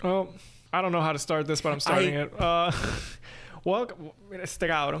Oh, I don't know how to start this, but I'm starting it. Welcome, este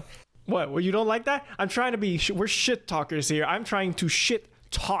cabrón. What? Well, you don't like that? I'm trying to be. We're shit talkers here. I'm trying to shit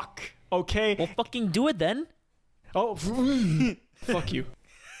talk. Okay. Well, fucking do it then. Oh, fuck you.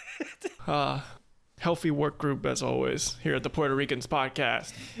 Healthy work group as always here at the Puerto Ricans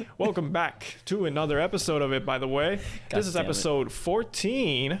podcast. Welcome back to another episode of it. By the way, this is episode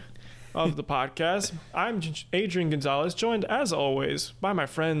 14 of the podcast. I'm Adrian Gonzalez, joined as always by my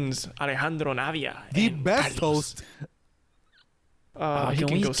friends Alejandro Navia, the best host. He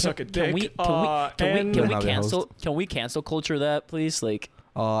can go suck a dick. Can we cancel culture that, please? Like,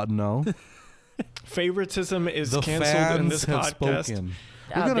 no. Favoritism is The canceled fans in this have podcast. spoken.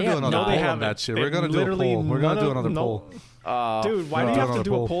 We're gonna do another no, they poll on haven't. that shit. They We're gonna do a literally poll. We're gonna do another no- poll. Dude, why do you have to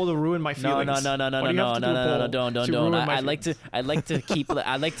do a poll to ruin my feelings? No, don't. I'd like to keep a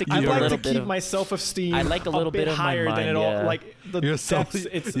little bit of myself-esteem. I like a little bit of my higher than mind, it all. yeah. Like the Your depths,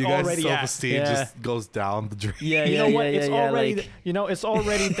 it's you guys' already at. self-esteem Yeah. just goes down the drain. Yeah, You know what? yeah, It's yeah, already, like, it's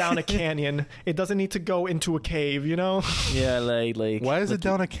already down a canyon. It doesn't need to go into a cave. You know? yeah, like. Why is it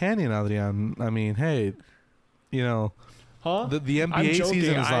down a canyon, Adrian? I mean, hey, Huh? the I'm NBA joking.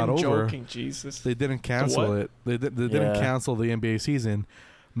 season is not I'm over. joking. Jesus. They didn't cancel what? it. They didn't cancel the NBA season.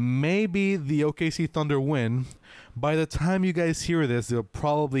 Maybe the OKC Thunder win. By the time you guys hear this, they'll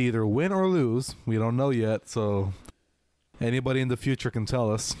probably either win or lose. We don't know yet, so anybody in the future can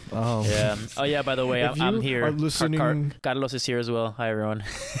tell us. Yeah. Oh yeah. By the way, If I'm you here. are listening- Carlos is here as well. Hi everyone.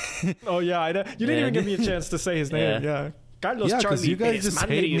 Oh yeah, you didn't even give me a chance to say his name. Yeah. Carlos Yeah, because Charlie you guys Perez just Mandri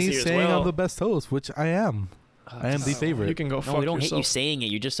hate is me here as saying well. I'm the best host, which I am. I am the favorite. You can go No, fuck we don't yourself. hate you saying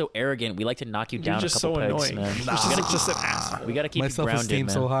it. You're just so arrogant. We like to knock you You're down just a couple so pegs, annoying. man. You're just an asshole. We gotta keep My you grounded, self-esteem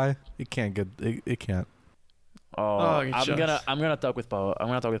man. so high, it can't get. It can't. I'm just- gonna talk with Paola. I'm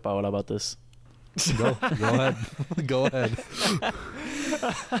gonna talk with Paola about this. Go ahead. Go ahead.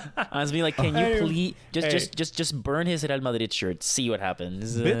 I was being like, can you Hey, please hey. just burn his Real Madrid shirt? See what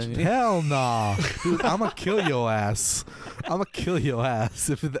happens. Bitch, hell nah. Dude, I'ma kill your ass. I'ma kill your ass.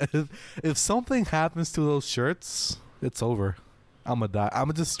 If something happens to those shirts, it's over. I'ma die.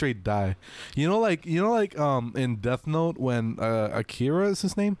 I'ma just straight die. You know like in Death Note when Akira is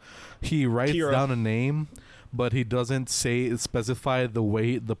his name, he writes Kira. down a name, but he doesn't specify the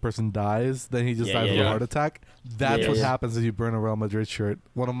way the person dies. Then he just dies of a heart attack. That's what happens if you burn a Real Madrid shirt.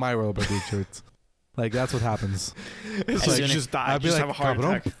 One of my Real Madrid shirts. Like that's what happens. It's As like soon you as- just die. I'd You be just like, have a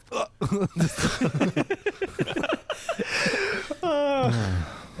heart attack.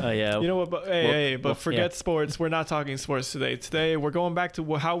 Yeah. You know what? But Well, forget sports. We're not talking sports today. Today we're going back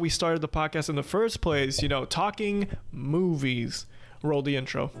to how we started the podcast in the first place. Talking movies. Roll the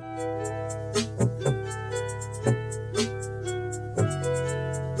intro.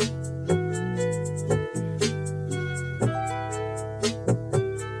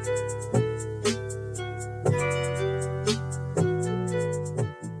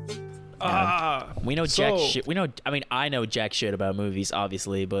 We know jack So- shit. I know jack shit about movies,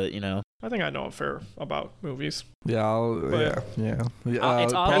 obviously, but I think I know a fair about movies. Yeah, yeah.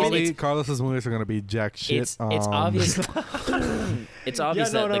 It's Probably obvious- Carlos's movies are gonna be jack shit. it's obvious. It's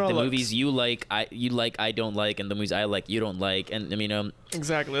obvious no, that no, the look. movies you like, I don't like, and the movies I like, you don't like, and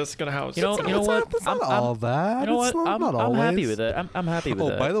Exactly. That's gonna how it's. you know what? It's not all that. You know It's what? not I'm happy always. with it. I'm happy with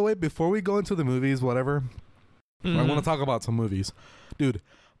it. Oh, by the way, before we go into the movies, whatever, I want to talk about some movies. Dude,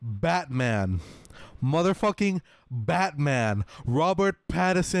 Batman. Motherfucking Batman. Robert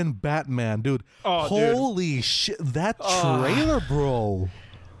Pattinson Batman. Dude, Oh, dude. holy shit. That trailer, bro.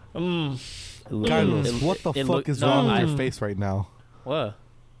 Carlos, what the fuck is wrong with your face right now? What?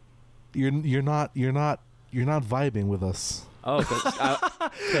 You're not vibing with us. Oh,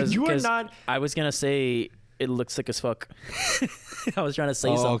 because You are not. I was gonna say it looks sick as fuck. I was trying to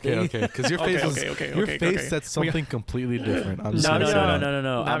say something. Okay. Because your face Okay. said something completely different. I'm No. sorry. I'm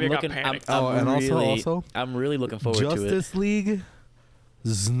Now you got looking. panicked. And also, I'm really looking forward to it. Justice League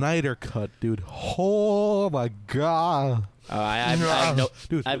Snyder cut, dude. Oh my god. I have no,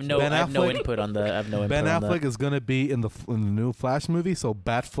 Dude, I have no Ben Affleck- input on the. I have no input Ben on Affleck that. is gonna be in the new Flash movie, so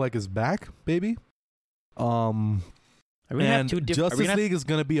Batfleck is back, baby. Are we gonna have And two different? Justice League is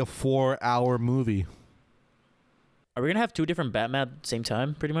gonna be a 4-hour Are we gonna have two different Batman at the same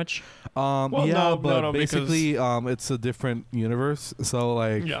time, pretty much? Well, no, because- basically, it's a different universe. So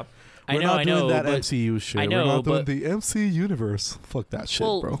like, Yeah. I we're know, not doing that but MCU shit. I know, we're not doing but- the MC universe. Fuck that shit,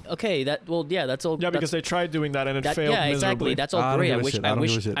 well, bro. okay, that's all. Yeah, because they tried doing that and it That, failed yeah, exactly. miserably. That's I all don't great. give I a wish, shit. I I don't wish,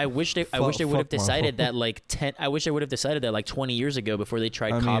 give a shit. I wish they, I wish they would have Fuck Marvel. decided that like 10. I wish they would have decided that like 20 years ago before they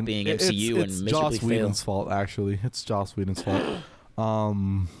tried I mean, copying MCU it's and Joss miserably failed. Whedon's fault, actually. It's Joss Whedon's fault.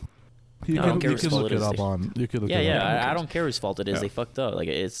 You I don't can, care you whose can fault look it it is. up on. You could look Yeah, it up. yeah. I don't care whose fault it is. Yeah. They fucked up. Like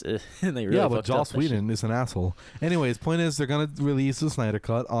they really Yeah, but fucked Joss up. That shit. Whedon is an asshole. Anyways, point is they're gonna release the Snyder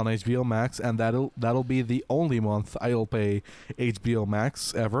Cut on HBO Max, and that'll be the only month I'll pay HBO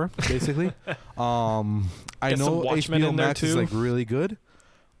Max ever, basically. I Get some know Watchmen HBO in there, Max is too. like really good,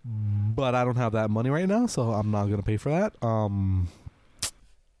 but I don't have that money right now, so I'm not gonna pay for that.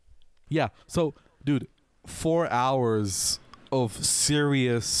 Yeah. So, dude, 4 hours of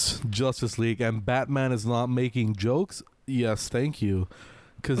serious Justice League, and Batman is not making jokes. Yes, thank you.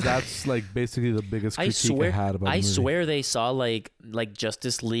 Because that's like basically the biggest critique I had about the movie. swear they saw like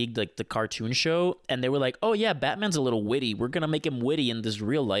Justice League, like the cartoon show, and they were like, "Oh yeah, Batman's a little witty. We're gonna make him witty in this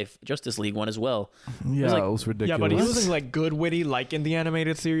real life Justice League one as well." Yeah, like- it was ridiculous. Yeah, but he wasn't like good witty like in the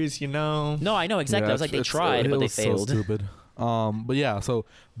animated series, you know. No, I know exactly. I was like, they tried, but they failed. So stupid. But yeah, so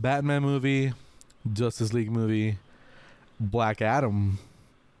Batman movie, Justice League movie, Black Adam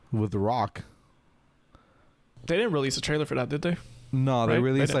with The Rock. They didn't release a trailer for that, did they? No, they Right?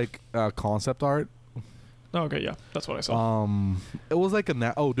 released They like concept art. Oh, okay, yeah, that's what I saw. It was like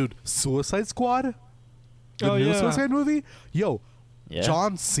dude, Suicide Squad, the Oh, new yeah. Suicide movie. Yo, Yeah.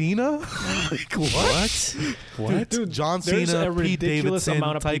 John Cena. Like what? What? Dude, John there's Cena, a Pete ridiculous Davidson,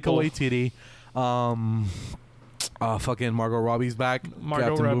 amount of Taika people. Waititi, fucking Margot Robbie's back. Margot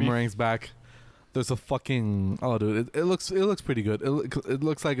Captain Robbie. Boomerang's back. There's a fucking dude, it looks pretty good. It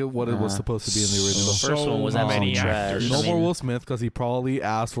looks like what it was supposed to be in the original. The first one was many absolute actors. trash. No I more mean, Will Smith because he probably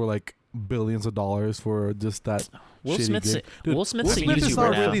asked for like billions of dollars for just that. Will shitty Smith's gig. Dude, Will Smith's a Smith is not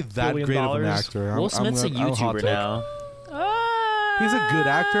YouTuber now. really that $1 great of an billion. actor. Will Smith's a I'll hot YouTuber take. now. He's a good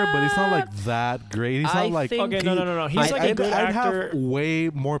actor, but he's not like that great. He's I not like think- Okay, no. He's like a good I'd actor. have way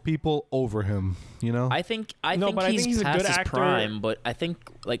more people over him. You know. I think No, but I think he's he's a past good his actor. prime, but I think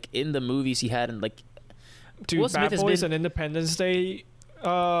like in the movies he had in like Dude, Will Smith Bad has Boys been- and Independence Day.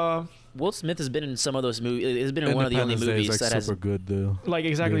 Will Smith has been in some of those movies. Has been in one of the only Independence Day is, movies like, that has. super good though. Like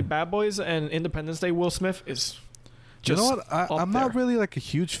exactly, Yeah. Bad Boys and Independence Day. Will Smith is. You Just know what? up I'm not there. really like a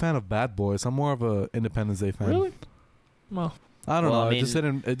huge fan of Bad Boys. I'm more of a Independence Day fan. Really? Well, I don't Well, know. I It just mean-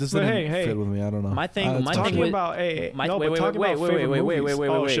 didn't. It just But didn't hey, fit with me. I don't know. My thing- It's my fine. thing talking with- about my- no, wait, but wait, talking wait, about wait, favorite wait, wait, movies. wait,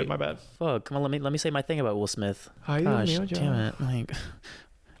 Oh wait. shit, my bad. Fuck! Come on, let me say my thing about Will Smith. Ay, Gosh, Dios mío, damn it! Like, I'm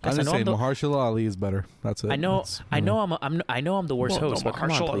guys, just saying, I'm the- Mahershala Ali is better. That's it. I know, That's, I know, I'm the worst Well, no, host, but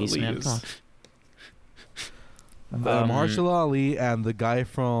come on, Mahershala please, Ali man. is- Come on. Mahershala Ali and the guy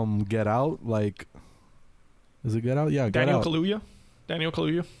from Get Out, like, is it Get Out? Yeah, Get Daniel Out. Kaluuya. Daniel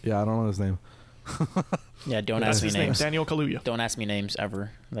Kaluuya. Yeah, I don't know his name. Yeah, don't That's ask me his name. names. Daniel Kaluuya. Don't ask me names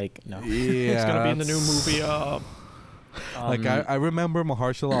ever. Like, no. Yeah, It's gonna be in the new that's- movie. Like I remember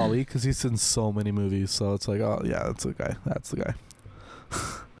Mahershala Ali because he's in so many movies, so it's like, oh yeah, that's the guy. That's the guy.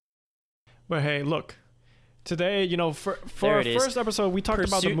 But hey, look. Today, you know, for There our it is. first episode, we talked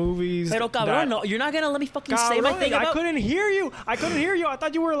about the Pursuit- movies. Pero that- cabrón, no, you're not gonna let me fucking say my Cabrón, thing I about. couldn't hear you. I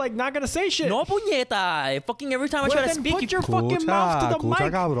thought you were like not gonna say shit. No, puñeta. Fucking every time I Well, try to then speak, put you. your fucking mouth to the Escucha,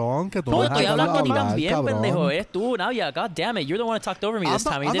 mic. cabrón, que tú No, me estoy dejas hablando a ti hablar, también, cabrón. pendejo. Eres tú. Now, yeah, god damn it. You're the one that talked over me this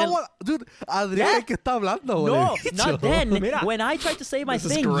time. You I'm didn't. not dude, Adrián Yeah. es que está hablando, No, güey. not then. Mira. When I tried to say my This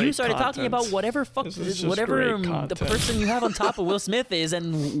is thing, you great started talking content. about whatever fuck, This is just whatever great the content. person you have on top of Will Smith is,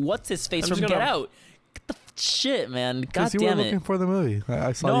 and what's his face I'm from just Get gonna- Out. Get the shit, man. God Because you were damn looking it. for the movie.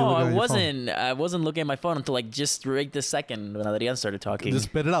 I saw you No, looking I at your phone. wasn't. I wasn't looking at my phone until like just right this second when Adrián started talking. Just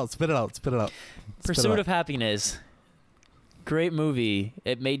spit it out, spit it out, spit it out. Pursuit of Happiness. Great movie.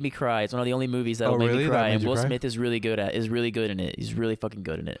 It made me cry. It's one of the only movies that'll Oh, make really? me That cry. made And you Will cry? Smith is really good in it. He's really fucking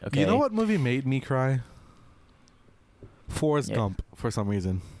good in it. Okay. You know what movie made me cry? Forrest Yeah. Gump, for some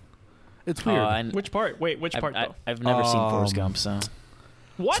reason. It's Oh, weird. Which part? Wait, which part though? I've never seen Forrest Um, Gump, so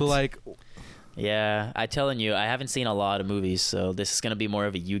What? So, like, yeah. I'm telling you, I haven't seen a lot of movies, so this is gonna be more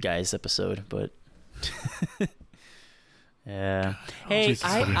of a you guys episode. But yeah. Hey, Jesus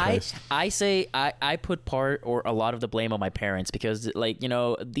fucking Christ. I say I put part or a lot of the blame on my parents because like, you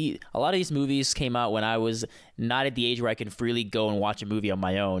know, a lot of these movies came out when I was not at the age where I can freely go and watch a movie on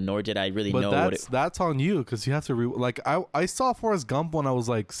my own, nor did I really but know what it. that's on you because you have to like I saw Forrest Gump when I was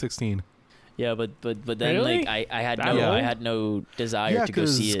like 16. Yeah, but then Really? like I had That no old? I had no desire Yeah, to go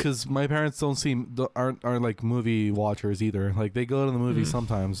see it. because my parents aren't like movie watchers either. Like they go to the movies Hmm.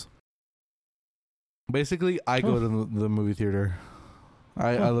 sometimes. Basically, I go to the movie theater.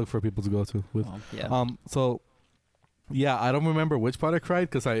 I look for people to go to with. Well, yeah. So, yeah, I don't remember which part I cried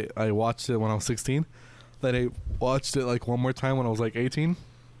because I watched it when I was 16. Then I watched it like one more time when I was like 18.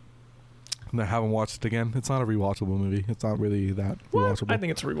 And I haven't watched it again. It's not a rewatchable movie. It's not really that What? rewatchable. I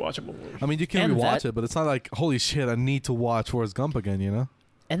think it's a rewatchable movie. I mean, you can And rewatch that- it, but it's not like, holy shit, I need to watch Forrest Gump again, you know?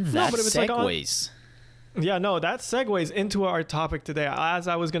 And No, that but if it's like on- segues. Yeah, no, that segues into our topic today. As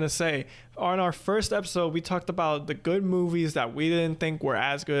I was going to say, on our first episode, we talked about the good movies that we didn't think were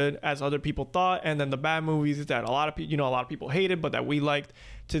as good as other people thought, and then the bad movies that a lot of people, a lot of people hated, but that we liked.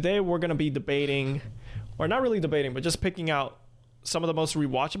 Today, we're going to be debating, or not really debating, but just picking out some of the most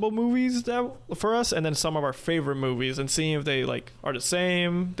rewatchable movies that for us, and then some of our favorite movies, and seeing if they like are the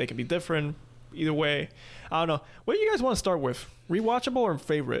same, they can be different. Either way, I don't know. What do you guys want to start with? Rewatchable or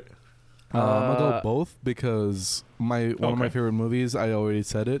favorite? I'm gonna go both because one of my favorite movies, I already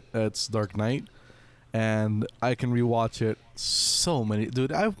said it, it's Dark Knight, and I can rewatch it so many.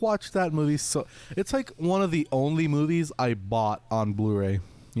 Dude, I've watched that movie it's like one of the only movies I bought on Blu-ray.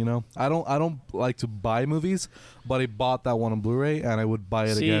 I don't like to buy movies, but I bought that one on Blu-ray and I would buy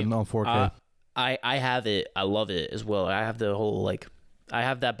it again on 4K. I have it. I love it as well. I have the whole I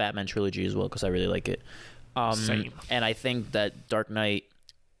have that Batman trilogy as well because I really like it. Same. And I think that Dark Knight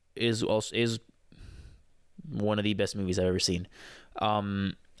is one of the best movies I've ever seen.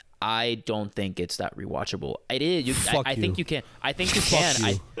 I don't think it's that rewatchable. It is. I think you can. I think you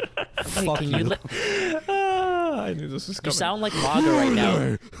can. Fuck you. I knew this was coming. You sound like Maga right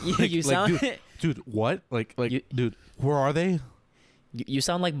now. You sound. Dude, what? Dude, where are they? You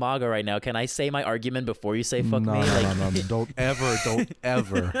sound like Maga right now. Can I say my argument before you say fuck me? No. Don't ever go.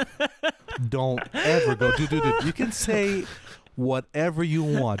 Dude. You can say whatever you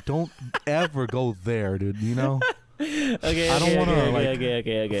want. Don't ever go there, dude. Okay. I don't want to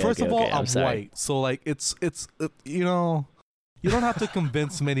Okay. First of all, I'm sorry. white, so it's you don't have to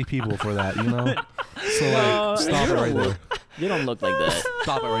convince many people for that, So stop it right there. You don't look like that.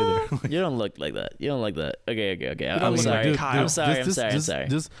 Stop it right there. You don't look like that. You don't like that. Okay. I'm sorry. Dude, I'm sorry.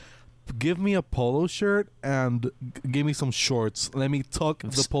 Just give me a polo shirt and give me some shorts. Let me tuck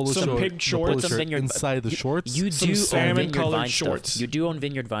the polo some shirt, pig shorts. the polo shirt inside the shorts. You Some do own salmon Vineyard colored Vine shorts. stuff. You do own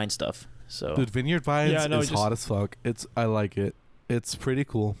Vineyard Vine stuff. So Dude, Vineyard Vines is just- hot as fuck. I like it. It's pretty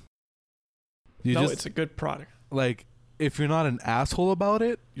cool. It's a good product. If you're not an asshole about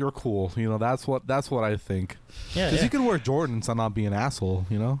it, you're cool. That's what I think. yeah. Because you can wear Jordans and not be an asshole.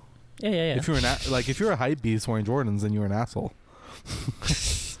 Yeah. If you're if you're a hype beast wearing Jordans, then you're an asshole.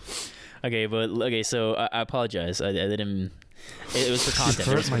 Okay, so I apologize. I didn't. It was for content.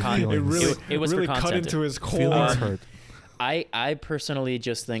 It was for my content. feelings. It was really for cut content. into his Feelings core. hurt. I personally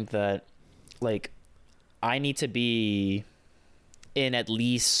just think that I need to be in at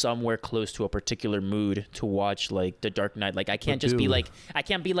least somewhere close to a particular mood to watch The Dark Knight. I can't just be dude. I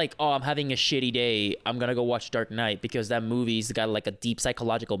can't be oh, I'm having a shitty day, I'm gonna go watch Dark Knight, because that movie's got a deep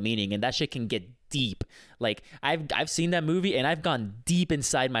psychological meaning, and that shit can get deep. I've seen that movie and I've gone deep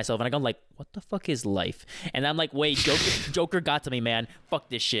inside myself and I've gone what the fuck is life? And I'm wait, Joker got to me, man. Fuck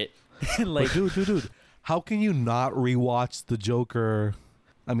this shit. But dude, how can you not rewatch the Joker?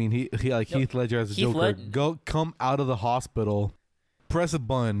 I mean, Heath Ledger as the Joker. Come out of the hospital, press a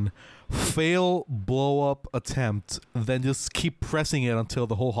button, fail blow up attempt, then just keep pressing it until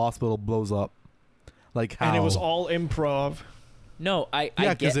the whole hospital blows up. How? And it was all improv. No,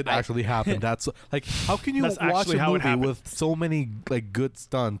 because it actually happened. That's how can you That's watch actually a how it movie happened. with so many good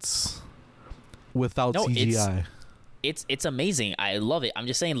stunts without CGI? It's amazing. I love it. I'm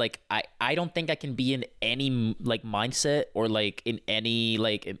just saying, I don't think I can be in any mindset or in any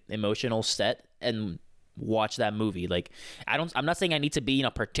emotional set and watch that movie. I'm not saying I need to be in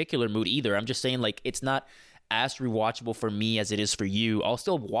a particular mood either. I'm just saying it's not as rewatchable for me as it is for you. I'll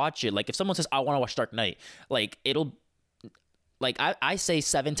still watch it. If someone says I want to watch Dark Knight, it'll I say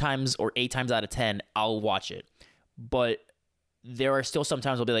 7 times or 8 times out of 10 I'll watch it. But there are still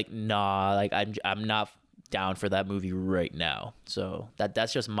sometimes I'll be nah, I'm not down for that movie right now. So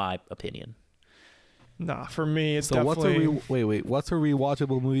that's just my opinion. Nah, for me, it's So definitely. what's a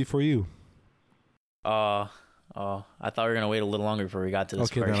rewatchable movie for you? I thought we were gonna wait a little longer before we got to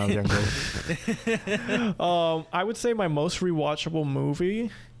this Okay, part. then I'm gonna go. I would say my most rewatchable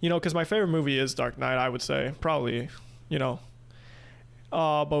movie, because my favorite movie is Dark Knight. I would say probably,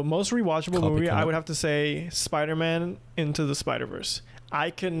 but most rewatchable movie, I would have to say Spider-Man Into the Spider-Verse. I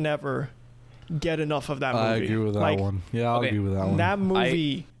can never get enough of that movie. I agree with that one. Yeah, I'll okay, agree with that one. That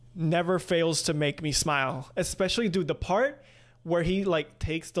movie never fails to make me smile. Especially, dude, the part where he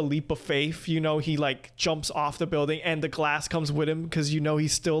takes the leap of faith, he jumps off the building and the glass comes with him because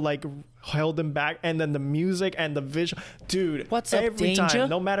he's still held him back, and then the music and the visual, dude. What's up, every Danger? time,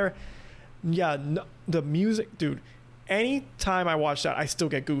 no matter, the music, dude. Anytime I watch that, I still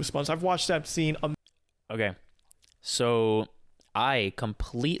get goosebumps. I've watched that scene. Okay, so I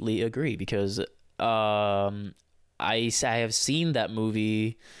completely agree because I have seen that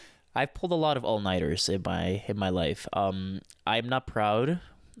movie. I've pulled a lot of all-nighters in my life. I'm not proud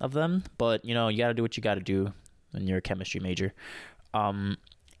of them, but you know, you got to do what you got to do when you're a chemistry major.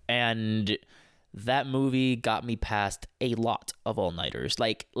 And that movie got me past a lot of all-nighters.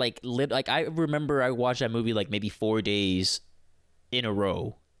 Like I remember I watched that movie like maybe 4 days in a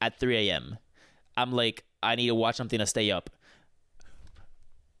row at 3 a.m. I'm like, I need to watch something to stay up.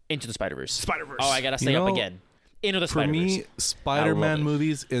 Into the Spider-Verse. Oh, I gotta stay up again. Into the For Spider-Verse. me, Spider-Man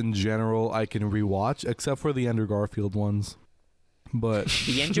movies in general, I can rewatch, except for the Andrew Garfield ones. But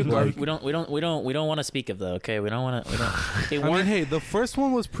the Andrew Garfield, we don't want to speak of that. Okay, we don't want to. I mean, hey, the first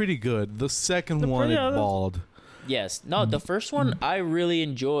one was pretty good. The second one, it balled. Yes, no, the first one I really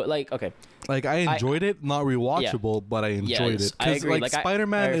enjoy. Like, okay, like I enjoyed it, not rewatchable, but I enjoyed it. I agree. Like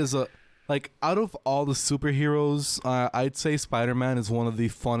Spider-Man is a. Like, out of all the superheroes, I'd say Spider-Man is one of the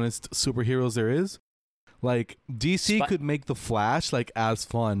funnest superheroes there is. Like, DC could make The Flash, like, as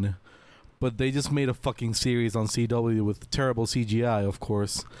fun. But they just made a fucking series on CW with terrible CGI, of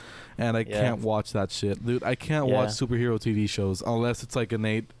course. And I can't watch that shit. Dude, I can't watch superhero TV shows unless it's, like, an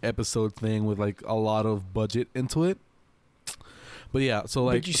 8-episode thing with, like, a lot of budget into it. But, yeah, so,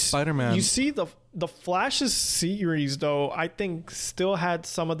 like, Spider-Man... You see the Flash's series, though, I think still had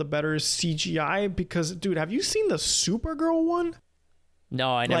some of the better CGI because, dude, have you seen the Supergirl one?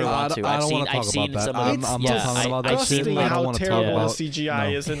 No, I never want to. I don't want to talk about that. I'm not talking about that shit. I don't want to talk about the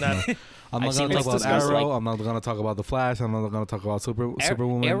CGI is in that. I'm not going to talk about Arrow. I'm not going to talk about The Flash. I'm not going to talk about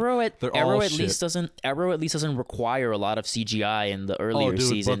Superwoman. Arrow at least doesn't require a lot of CGI in the earlier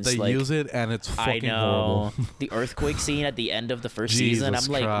seasons. But they use it and it's fucking horrible. The earthquake scene at the end of the first season. I'm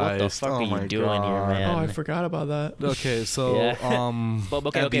like, what the fuck are you doing here, man? Oh, I forgot about that. Okay, so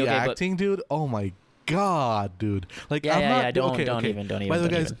the acting, dude. Oh my God, dude. Like, I'm not. Don't even. By the way,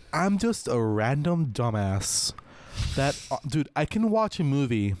 guys, I'm just a random dumbass. That dude, I can watch a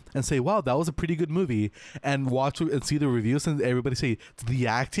movie and say, "Wow, that was a pretty good movie," and watch and see the reviews and everybody say the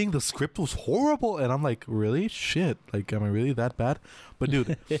acting, the script was horrible, and I'm like, really? Shit, like, am I really that bad? But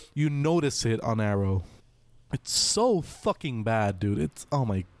dude, you notice it on Arrow. It's so fucking bad, dude. It's oh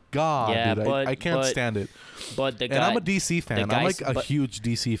my God, dude. I can't stand it. But the guy, and I'm a DC fan. I'm like a huge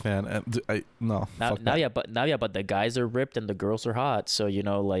DC fan. And but the guys are ripped and the girls are hot. So you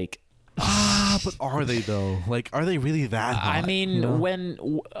know, like. But are they though? Like, are they really that hot? I mean, you know? when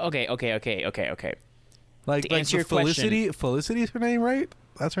okay. Like Felicity is her name, right?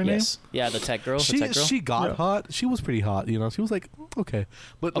 That's her name. Yeah, the tech girl. She got hot. She was pretty hot. You know, she was like okay,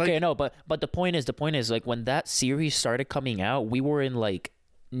 but okay, no, but the point is like when that series started coming out, we were in like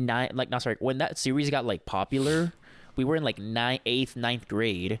when that series got like popular. We were in like 8th, 9th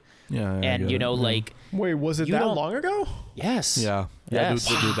grade. Yeah. And you know, like. Wait, was it that long ago? Yes. Yeah. Yes.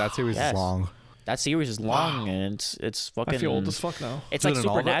 Dude, that series is long. That series is long, and it's fucking. I feel old as fuck now. It's like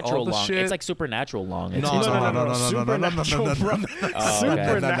Supernatural long. It's like Supernatural long. No. Supernatural.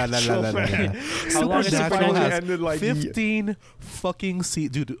 Supernatural has like 15 fucking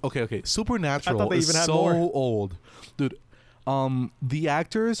dude. Okay. Supernatural is so old, dude. The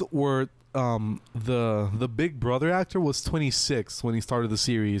actors were. The Big Brother actor was 26 when he started the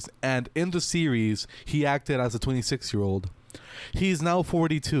series, and in the series he acted as a 26-year-old. He's now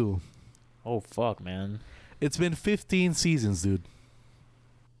 42. Oh fuck, man! It's been 15 seasons, dude.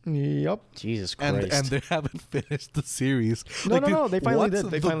 Yep. Jesus Christ. And they haven't finished the series. No. They finally did.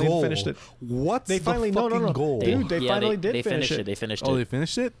 They finally finished it. What's the fucking goal? Dude, they finally did finish it. They finished it. Oh, they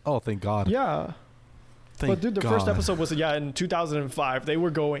finished it? Oh, thank God. Yeah. But dude, the first episode was in 2005. They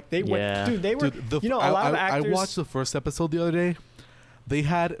were going. They went. Dude, they were. Dude, a lot of actors. I watched the first episode the other day. They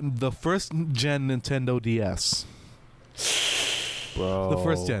had the first gen Nintendo DS. Bro. The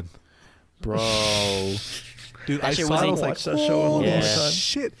first gen. Bro. Dude, I saw it. I was like, oh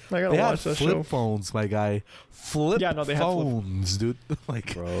shit. I gotta watch that show. Flip phones, my guy. Flip phones, dude.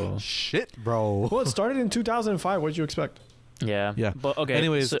 Like, bro. Shit, bro. Well, it started in 2005. What did you expect? Yeah. But okay.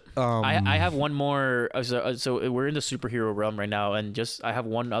 Anyways, so I have one more. So we're in the superhero realm right now, and I have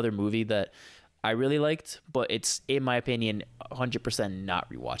one other movie that I really liked, but it's in my opinion 100% not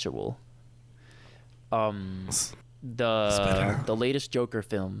rewatchable. The latest Joker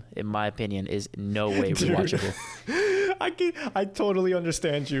film, in my opinion, is no way rewatchable. I totally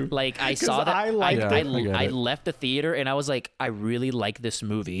understand you. Like, I saw that. I left the theater and I was like, I really like this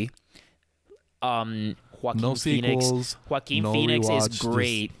movie. Joaquin Phoenix is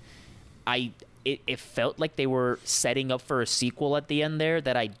great. It felt like they were setting up for a sequel at the end there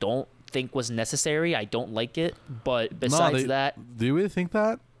that I don't think was necessary. I don't like it. But besides that, do you really think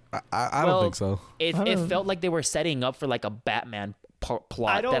that? I don't think so. It felt like they were setting up for like a Batman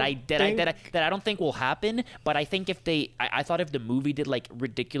plot don't that I think- don't think will happen. But I think if I thought if the movie did like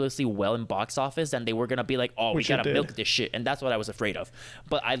ridiculously well in box office, then they were gonna be like, oh, Which we it gotta did. milk this shit, and that's what I was afraid of.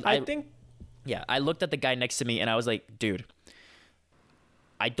 But I think yeah, I looked at the guy next to me and I was like, dude,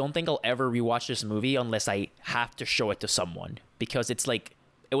 I don't think I'll ever rewatch this movie unless I have to show it to someone, because it's like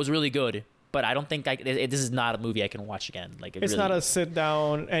it was really good, but I don't think this is not a movie I can watch again. Like it's not a sit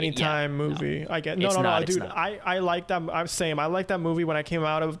down anytime no. movie. I get It's no, not, it's dude. not. I like that. I'm saying I like that movie when I came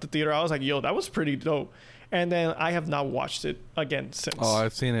out of the theater. I was like, yo, that was pretty dope. And then I have not watched it again since. Oh,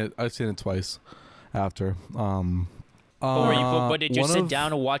 I've seen it twice after. But did you one sit of-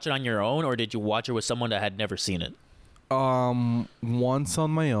 down and watch it on your own, or did you watch it with someone that had never seen it? Once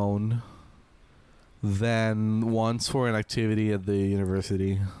on my own, then once for an activity at the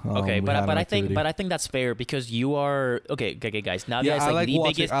university. Okay, we but had an I activity. think that's fair, because you are okay, guys. Navia Yeah, is I like like the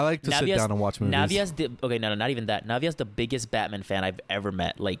watching- biggest. I like to sit Navia's- down and watch movies. Navia's no, not even that. Navia's the biggest Batman fan I've ever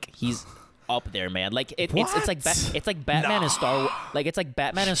met. Like he's up there, man. Like it's like What? it's like Batman and Star like it's like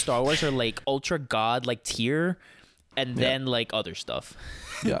Batman and Star Wars are like ultra god like tier, and then like other stuff.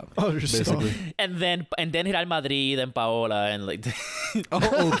 Yeah, Other stuff. basically. And then Real Madrid and Paola and like Then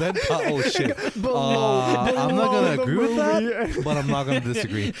oh shit. I'm not gonna agree with that, but I'm not gonna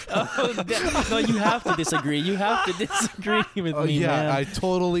disagree. no, you have to disagree. You have to disagree with me, Yeah, man. I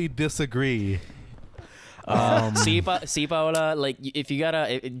totally disagree. See, Paola, like if you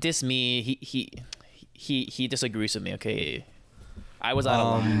gotta diss me, he disagrees with me. Okay, I was out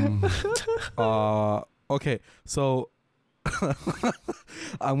of line. Okay, so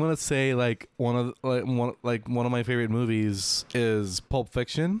I'm gonna say like one of my favorite movies is Pulp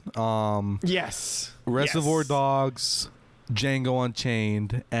Fiction, Yes. Reservoir Yes. Dogs, Django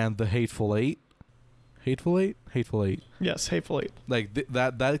Unchained, and The Hateful Eight. Hateful Eight. Yes. Hateful Eight. Like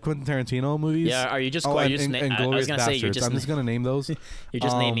that Quentin Tarantino movies. Yeah, are you just? Oh, are and, you just and, na- and I was Glorious gonna say you're Bastards. just. I'm just gonna name those. You're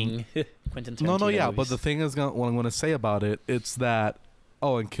just naming Quentin Tarantino. No, yeah, movies. but the thing is, what I'm gonna say about it, it's that.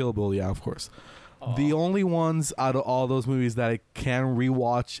 Oh, and Kill Bill, yeah, of course. The only ones out of all those movies that I can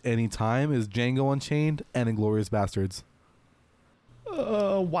rewatch anytime is Django Unchained and Inglourious Bastards.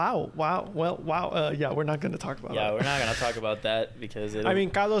 Wow. Well, wow. Yeah, we're not going to talk about yeah, that. we're not gonna talk about that because I mean,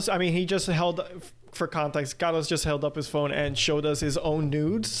 Carlos. I mean, he just held. For context, Carlos just held up his phone and showed us his own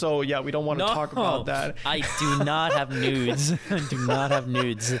nudes. So yeah, we don't want to talk about that. I do not have nudes. I do not have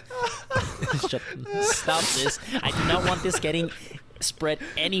nudes. Stop this. I do not want this getting spread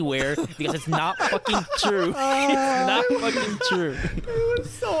anywhere because it's not fucking true. It's not fucking true.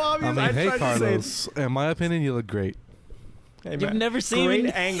 It's so obvious. I mean, hey, tried to say Carlos, in my opinion, you look great. Hey, You've man, never seen great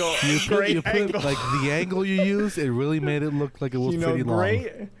me? angle. You Great angle. like the angle you used, it really made it look like it was You know, pretty long.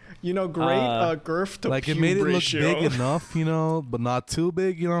 great. You know, great girth to Like it pube made it look ratio. big enough, but not too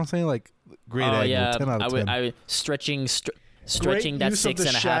big. You know what I'm saying? Like great angle, yeah, 10 out of 10. I stretching that use of the 6.5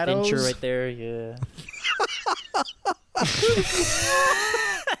 incher shadows. right there. Yeah.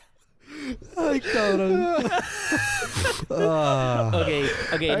 I got him.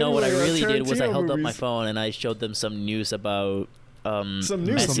 Okay. No, what I Anyway, really did was I Tarantino held up my movies. phone and I showed them some news about Some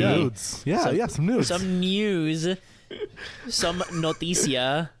news, Messi. Some nudes. Yeah, some nudes. Some news, some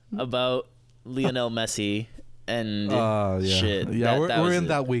noticia about Lionel Messi and Yeah. shit. Yeah, we're was in it.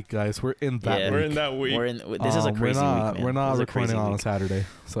 that week, guys. We're in that Yeah. week. We're in that week. This is a crazy we're not, week, man. We're not This is a recording crazy on a week. Saturday.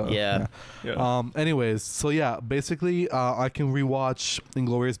 So Yeah. Yeah. Anyways, so yeah, basically, I can rewatch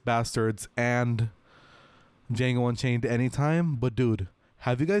Inglourious Bastards and Django Unchained anytime. But dude,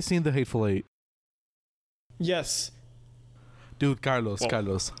 have you guys seen The Hateful Eight? Yes. Dude, Carlos, Well,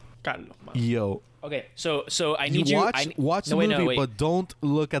 Carlos, Carlos. man. yo, Okay, so I need you. watch the no, wait, movie, no, wait. but don't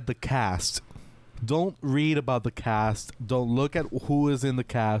look at the cast. Don't read about the cast. Don't look at who is in the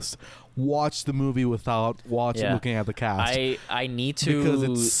cast. Watch the movie without Yeah. looking at the cast. I need to because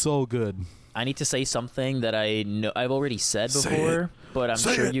it's so good. I need to say something that I know I've already said Say before, it. but I'm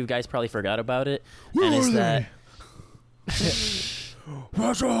Say sure it. you guys probably forgot about it. Where and it's were that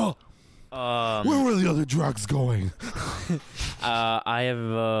Russia, where were the other drugs going? I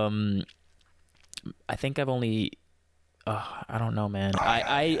have I think I've only I don't know, man.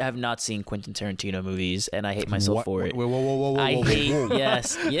 I have not seen Quentin Tarantino movies and I hate myself What? for it. Whoa, I hate whoa.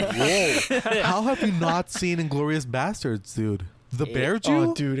 yes. Yeah. How have you not seen Inglourious Bastards, dude? The Bear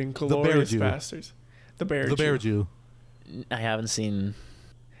Jew? Oh, dude, Bear Inglorious Jew. Bastards. The Bear The Bear Jew. Jew. I haven't seen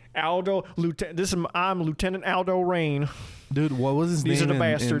Aldo, I'm Lieutenant Aldo Rain. Dude, what was his These are name the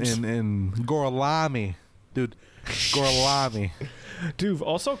in, bastards. in Gorlami? Dude, Gorlami. Dude,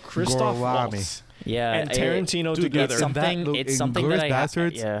 also Christoph Gorlami. Waltz yeah, and Tarantino Dude, together. it's something- look, it's in something that Inglourious I ha-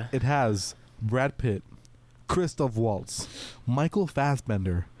 Bastards, yeah. it has Brad Pitt, Christoph Waltz, Michael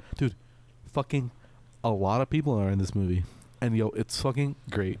Fassbender. Dude, fucking a lot of people are in this movie. and yo, it's fucking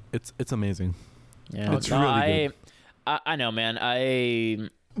great. It's amazing. Yeah, It's really good. I know, man.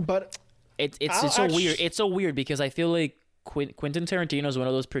 But It's I'll so actu- weird. It's so weird because I feel like Quentin Tarantino is one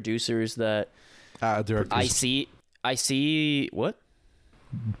of those producers that Directors. I see what?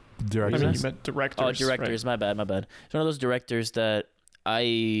 I Directors. mean, you meant directors. Oh, directors. My bad. It's one of those directors that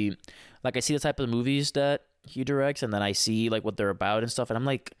I see the type of movies that he directs, and then I see like what they're about and stuff, and I'm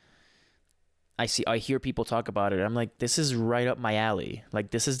like, I hear people talk about it. I'm like, this is right up my alley.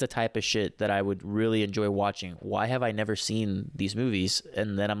 Like, this is the type of shit that I would really enjoy watching. Why have I never seen these movies?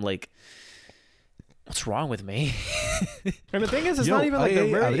 And then I'm like, what's wrong with me? Right? And the thing is, it's Yo, not even like they're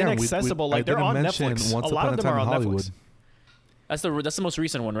very again, inaccessible. I Like they're didn't on mention Netflix. Once A lot Upon of a them are Time on in Netflix. Hollywood. That's the most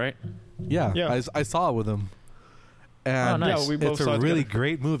recent one, right? Yeah, Yeah. I saw it with him, and Oh, nice. Yeah, we both it's saw a it really together.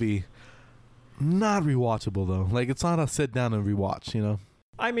 great movie. Not rewatchable though. Like, it's not a sit down and rewatch. You know.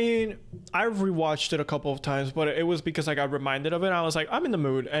 I mean, I've rewatched it a couple of times, but it was because I got reminded of it. I was like, I'm in the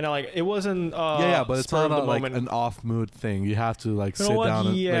mood, and it wasn't. Yeah, but it's spur not of the like moment. an off mood thing. You have to like You know sit what? down and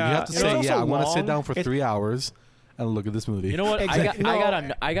like, you Yeah. have to You know, say, it's yeah, I also want to sit long. down for It- 3 hours and look at this movie. You know what? Exactly.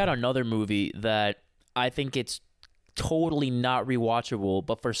 I got another movie that I think it's totally not rewatchable,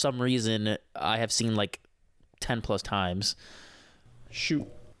 but for some reason I have seen like 10 plus times. Shoot.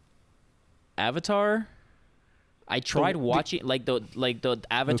 Avatar. I tried watching like the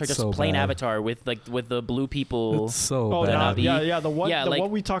Avatar, It's just so plain bad. Avatar with the blue people. It's so Oh, bad. Na'vi. the one, Yeah, the like-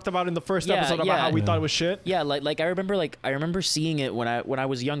 one we talked about in the first Yeah, episode about yeah. how we Yeah. thought it was shit. Yeah, like I remember seeing it when I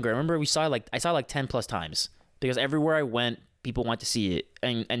was younger. I remember I saw it like 10 plus times because everywhere I went, people want to see it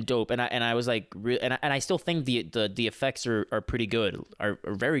and dope. And I was like, and I still think the effects are pretty good, are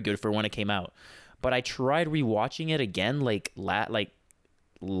very good for when it came out. But I tried rewatching it again like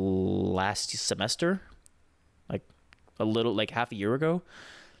last semester, like a little like half a year ago,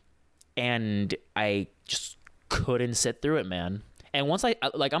 and I just couldn't sit through it, man. And once I'm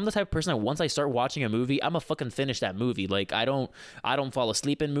the type of person that once I start watching a movie, I'm gonna fucking finish that movie. Like I don't fall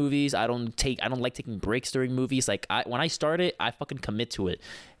asleep in movies. I don't like taking breaks during movies. Like when I start it, I fucking commit to it.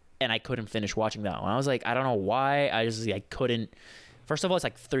 And I couldn't finish watching that one. I was like, I don't know why. I couldn't. First of all, it's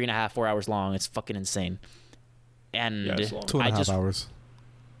like 3.5, 4 hours long. It's fucking insane. And Yeah, it's long. 2.5 hours.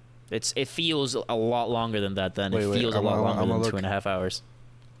 it feels a lot longer than that. Then Wait, it feels a I'm lot gonna longer than look. 2.5 hours.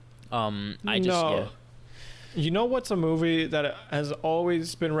 I just No. yeah. You know what's a movie that has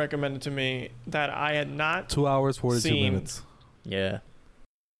always been recommended to me that I had not 2 hours 42 Seen. minutes. Yeah.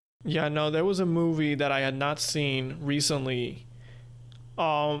 Yeah, no, there was a movie that I had not seen recently.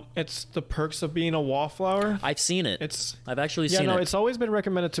 It's The Perks of Being a Wallflower. I've seen it. I've actually Yeah, seen no, it. it's always been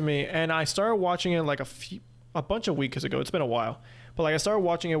recommended to me, and I started watching it like a bunch of weeks ago. It's been a while, but like I started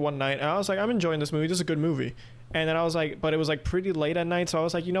watching it one night, and I was like, I'm enjoying this movie. This is a good movie. And then I was like, but it was like pretty late at night, so I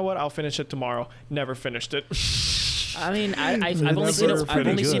was like, you know what? I'll finish it tomorrow. Never finished it. I mean, I've It's only seen it. pretty I've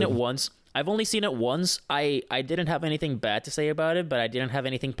only seen good. it once. I've only seen it once. I didn't have anything bad to say about it, but I didn't have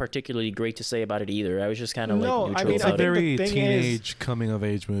anything particularly great to say about it either. I was just kind of No, like I neutral mean, It's I a about think it. very the thing is- teenage coming of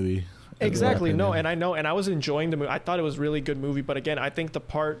age movie. in my Exactly. No, opinion. and I know, and I was enjoying the movie. I thought it was a really good movie, but again, I think the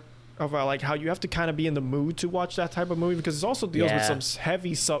part of like how you have to kind of be in the mood to watch that type of movie because it also deals with Yeah. some heavy,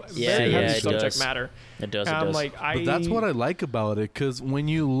 Yeah, very yeah, heavy it subject does. matter. It does. And It I'm does. like, But that's what I like about it, because when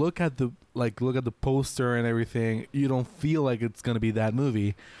you look at the poster and everything, you don't feel like it's gonna be that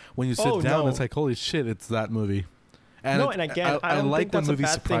movie. When you sit Oh, down, no. it's like, holy shit, it's that movie. And No, it- and again, I don't like think when that's a movies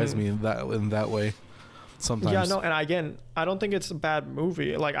bad surprise thing. me in that way. Sometimes. Yeah, no, and again, I don't think it's a bad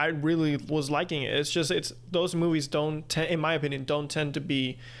movie. Like I really was liking it. It's just those movies in my opinion, don't tend to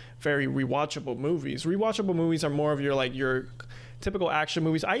be very rewatchable movies. Rewatchable movies are more of your typical action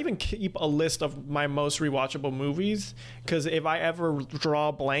movies. I even keep a list of my most rewatchable movies because if I ever draw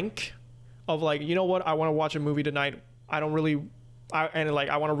a blank of like, you know what, I want to watch a movie tonight. I don't really,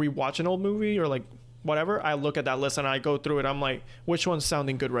 I want to rewatch an old movie or like whatever. I look at that list and I go through it. I'm like, which one's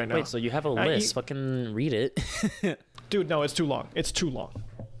sounding good right now? Wait, so you have a I- list? Fucking read it. Dude, no, it's too long. It's too long.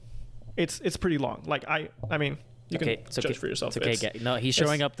 It's pretty long. Like I mean, you Okay, can it's judge okay. for yourself. It's okay. No, he's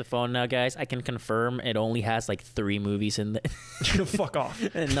showing up the phone now, guys. I can confirm it only has like 3 movies in there. Fuck off.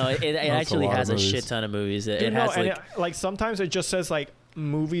 No, it a actually lot has of a movies. shit ton of movies. It Dude, no, has and like like sometimes it just says like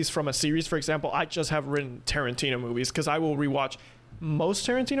movies from a series. For example, I just have written Tarantino movies because I will rewatch most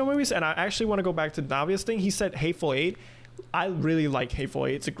Tarantino movies, and I actually want to go back to Navia's thing. He said Hateful Eight. I really like Hateful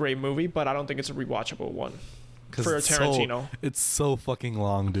Eight. It's a great movie, but I don't think it's a rewatchable one 'Cause for a it's Tarantino. it's so fucking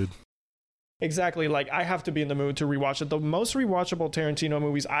long, dude. Exactly. Like I have to be in the mood to rewatch it. The most rewatchable Tarantino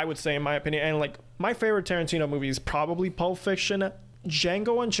movies, I would say, in my opinion, and like my favorite Tarantino movie is probably Pulp Fiction.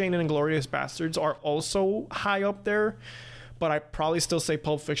 Django Unchained and Inglourious Bastards are also high up there, but I probably still say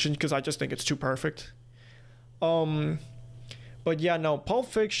Pulp Fiction because I just think it's too perfect. But yeah, no, Pulp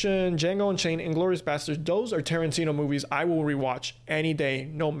Fiction, Django Unchained, Inglourious Basterds, those are Tarantino movies I will rewatch any day,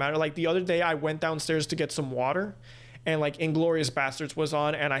 no matter. Like the other day, I went downstairs to get some water, and like Inglourious Basterds was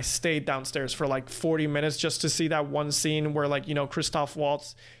on, and I stayed downstairs for like 40 minutes just to see that one scene where, like, you know, Christoph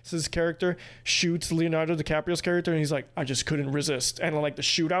Waltz's character shoots Leonardo DiCaprio's character, and he's like, I just couldn't resist. And like the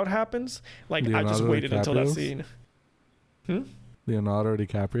shootout happens. Like, I just waited until that scene. Leonardo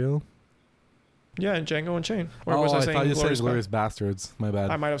DiCaprio? Yeah, and Django Unchained. Or was I saying thought you said Inglourious Basterds. My bad.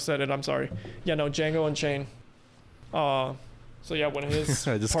 I might have said it. I'm sorry. Yeah, no, Django Unchained. So yeah, when his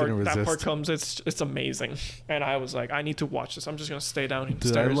I just couldn't resist. that part comes, it's amazing. And I was like, I need to watch this. I'm just gonna stay down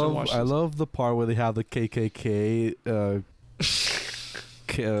Dude, and watch this. I love the part where they have the KKK. Is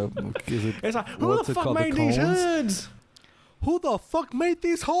it, it's like, who the fuck made these hoods? Who the fuck made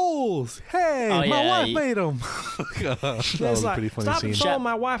these holes? Hey, my wife made them. That was a pretty funny stop scene. Stop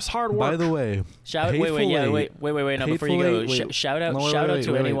my wife's hard work. By the way, wait. No, before you go, shout out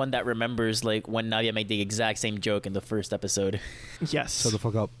to anyone that remembers like when Nadia made the exact same joke in the first episode. Yes. Shut the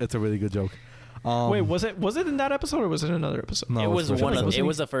fuck up. It's a really good joke. Wait, was it in that episode or was it another episode? No, it was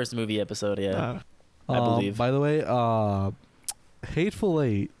the first movie episode. Yeah, I believe. By the way, Hateful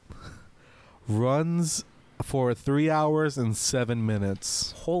Eight runs for 3 hours and 7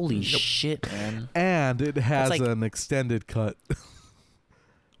 minutes. Holy shit, man. And it has an extended cut.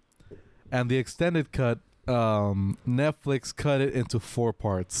 And the extended cut, Netflix cut it into 4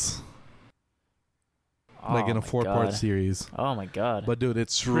 parts. Like in a 4-part series. Oh my god. But dude,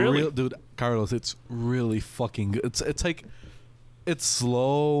 it's real, dude, Carlos, it's really fucking good. It's like, it's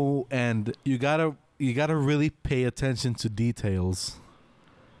slow, and you gotta really pay attention to details.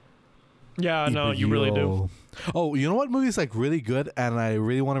 Yeah, no, you really do. Oh, you know what movie is like really good, and I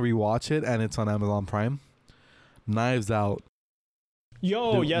really want to rewatch it, and it's on Amazon Prime? Knives Out.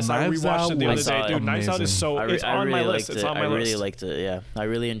 Yo, dude, yes, I rewatched it the other day, dude. Knives Out is so. It's on my list. It's on my list. I really liked it. Yeah, I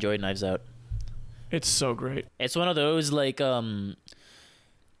really enjoyed Knives Out. It's so great. It's one of those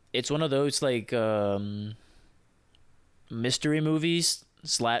mystery movies,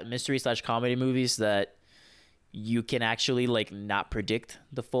 mystery/comedy movies that you can actually like not predict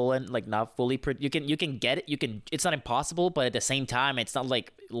the full end, like not fully you can get it, it's not impossible, but at the same time it's not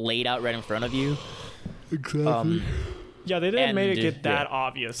like laid out right in front of you. Exactly. Yeah, they didn't make it get that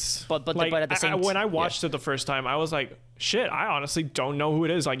obvious. But like, at the same when I watched it the first time, I was like, shit, I honestly don't know who it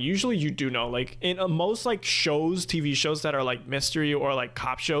is. Like, usually you do know. Like, in most like TV shows that are like mystery or like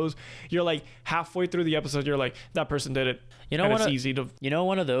cop shows, you're like halfway through the episode, you're like, that person did it. You know, it's easy to. You know,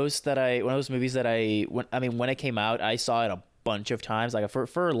 one of those movies that when it came out, I saw it a bunch of times, like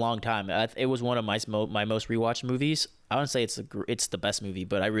for a long time. It was one of my most rewatched movies. I wouldn't say it's the best movie,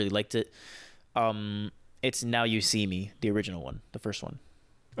 but I really liked it. It's Now You See Me, the original one, the first one.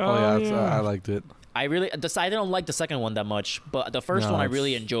 Oh yeah. I liked it. I don't like the second one that much, but the first one I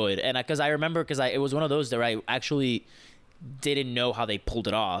really enjoyed, and because I remember, it was one of those that I actually didn't know how they pulled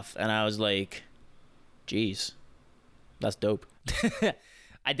it off, and I was like, "Geez, that's dope."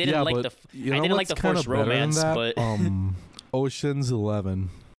 I didn't like the first romance, but Ocean's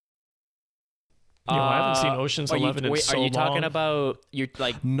 11. Yo, I haven't seen Ocean's 11 in so long. Are you talking about the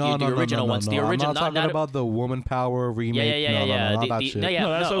original ones? The original, I'm not talking about the Woman Power remake. Yeah. Not that shit.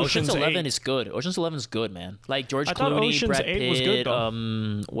 Ocean's 11 is good. Ocean's 11 is good, man. Like George Clooney, Brad Pitt. Was good,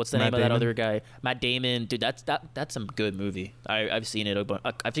 what's the name of that other guy? Matt Damon. Dude, that's some good movie. I've seen it.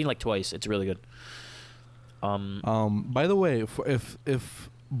 I've seen it like twice. It's really good. By the way, if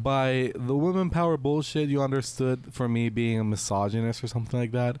by the women power bullshit you understood for me being a misogynist or something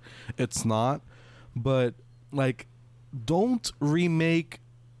like that, it's not. But like, don't remake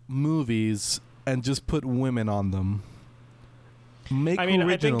movies and just put women on them. Make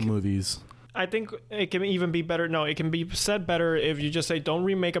original movies. I think it can even be better. No, it can be said better if you just say don't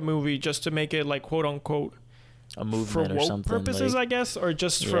remake a movie just to make it like quote unquote a movement for or woke something, purposes, like, I guess, or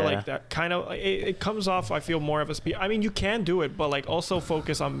just for like that kind of. It comes off, I feel, more of a speed. I mean, you can do it, but like also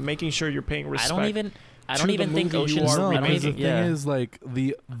focus on making sure you're paying respect. I don't even think Ocean's. No, because the thing is, like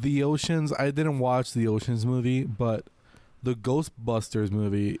the Oceans. I didn't watch the Oceans movie, but the Ghostbusters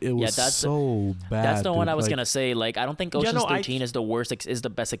movie, it was so bad. That's the one I was gonna say. Like, I don't think Ocean's 13 is the worst. Is the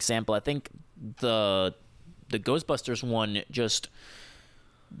best example. I think the Ghostbusters one just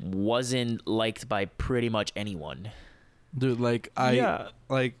wasn't liked by pretty much anyone. Dude,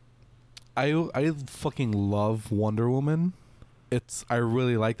 I fucking love Wonder Woman. I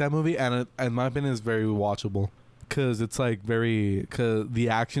really like that movie, and it, in my opinion, is very watchable because it's like cause the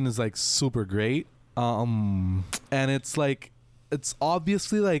action is like super great. And it's like, it's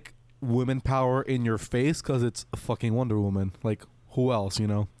obviously like women power in your face because it's fucking Wonder Woman. Like, who else, you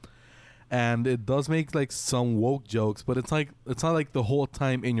know? and it does make like some woke jokes, but it's not like the whole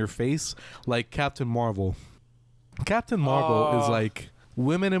time in your face like Captain Marvel. Captain Marvel is like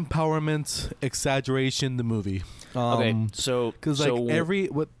women empowerment exaggeration. The movie. Okay, so because like every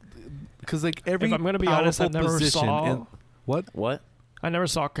If I'm gonna be honest, I never saw what? I never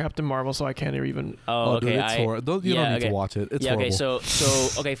saw Captain Marvel, so I can't even. Oh, okay. Dude, it's horrible. You don't need to watch it. It's horrible.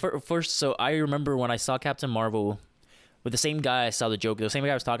 Okay. First, so I remember when I saw Captain Marvel with the same guy I saw the Joker, the same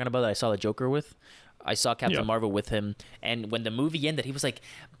guy I was talking about that I saw the Joker with. I saw Captain Marvel with him, and when the movie ended, he was like,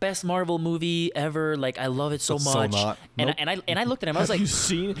 "Best Marvel movie ever! Like, I love it so much." And I looked at him. I was like, "Have you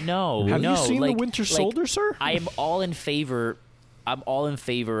seen? No, have no. you seen like, the Winter Soldier, sir?" I am all in favor. I'm all in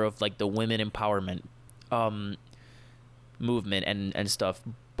favor of like the women empowerment, movement and stuff.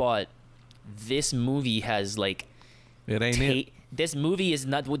 But this movie has like, it ain't it. This movie is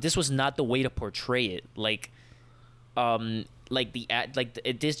not. This was not the way to portray it. Like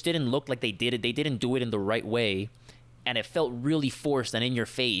it just didn't look like they did it. They didn't do it in the right way, and it felt really forced and in your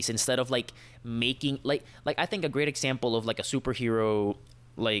face instead of like making like I think a great example of like a superhero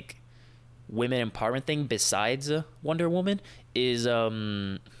like women empowerment thing besides Wonder Woman is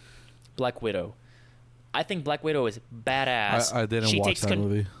Black Widow. I think Black Widow is badass. I didn't watch that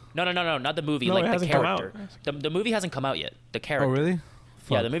movie. No, not the movie. No, like it the hasn't character. come out. The movie hasn't come out yet. The character. Oh really?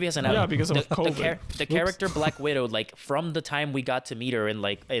 Yeah, the movie hasn't out. Yeah, because of COVID. The character Black Widow, like from the time we got to meet her in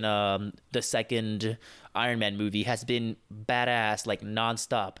the second Iron Man movie, has been badass like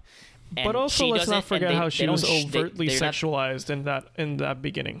nonstop. And but also, let's not forget how she was overtly they're sexualized in that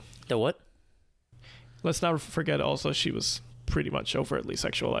beginning. The what? Let's not forget also she was pretty much overtly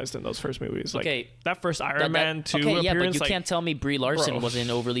sexualized in those first movies. Like okay, that first Iron Man 2 okay, yeah, appearance. But you can't tell me Brie Larson bro. wasn't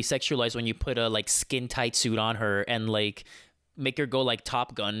overly sexualized when you put a like skin tight suit on her and like make her go like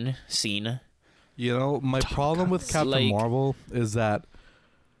Top Gun scene. You know, my problem with Captain Marvel is that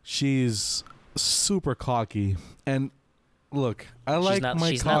she's super cocky. And look, I like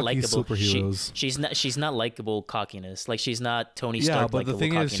my cocky superheroes. She's not likable cockiness. Like she's not Tony Stark. Yeah, but the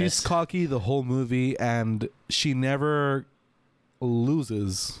thing is, she's cocky the whole movie, and she never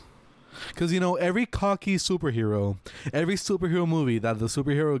loses. Because, you know, every cocky superhero, every superhero movie that the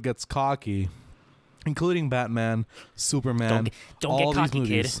superhero gets cocky, including Batman, Superman, don't all get cocky, these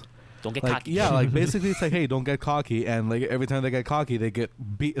movies. Kid. Don't get like, cocky. Yeah, like basically it's like, hey, don't get cocky, and like every time they get cocky, they get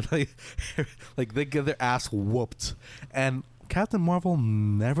beat, like they get their ass whooped. And Captain Marvel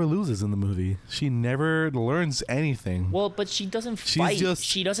never loses in the movie. She never learns anything. Well, but she doesn't She's fight. just,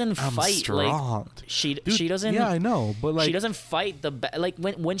 she doesn't I'm fight. strong. Like she Dude, doesn't. Yeah, I know, but like she doesn't fight like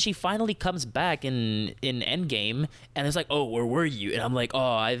when she finally comes back in Endgame, and it's like, oh, where were you? And I'm like, oh,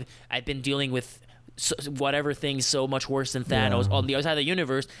 I've been dealing with whatever thing so much worse than Thanos on the other side of the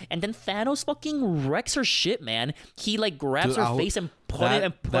universe, and then Thanos fucking wrecks her shit, man. He like grabs her face and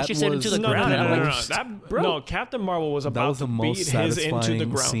pushes it into the ground. And I'm like, no, Captain Marvel was about to beat his into the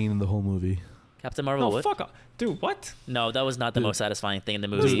ground. Scene in the whole movie. Captain Marvel. No, what? fuck off, dude. What? No, that was not the most satisfying thing in the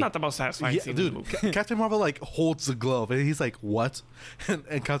movie. This is not the most satisfying scene in the movie. Captain Marvel like holds the glove, and he's like, "What?" And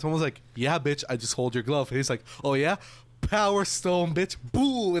Captain Marvel's like, "Yeah, bitch, I just hold your glove." And he's like, "Oh yeah, Power Stone, bitch!"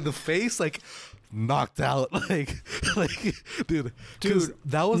 Boo in the face, like. Knocked out, like, dude.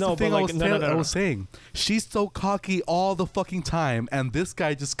 That was the thing I was saying. She's so cocky all the fucking time, and this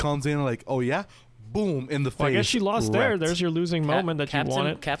guy just comes in like, oh yeah, boom in the face. I guess she lost there. There's your losing moment that you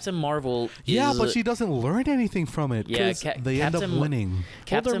wanted. Captain Marvel. Yeah, but she doesn't learn anything from it. Yeah, they end up winning.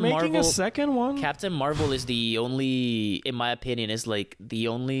 They're making a second one. Captain Marvel is the only, in my opinion, is like the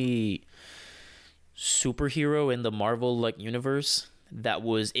only superhero in the Marvel like universe that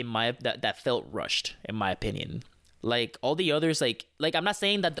was that felt rushed, in my opinion. Like all the others, like I'm not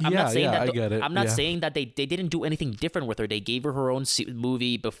saying that I'm not saying that they didn't do anything different with her. They gave her own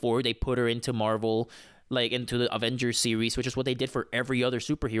movie before they put her into Marvel, like into the Avengers series, which is what they did for every other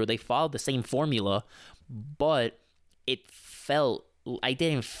superhero. They followed the same formula, but I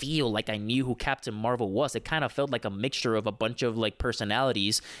didn't feel like I knew who Captain Marvel was. It kind of felt like a mixture of a bunch of like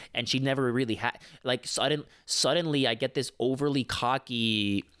personalities, and she never really had like suddenly I get this overly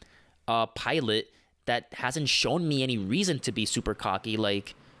cocky pilot that hasn't shown me any reason to be super cocky,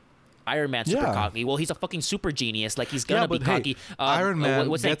 like Iron Man super cocky. Well, he's a fucking super genius, like he's gonna be cocky. Iron Man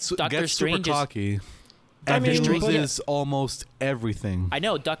gets super cocky. And he loses almost everything. I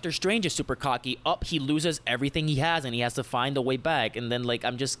know. Doctor Strange is super cocky. He loses everything he has, and he has to find a way back. And then, like,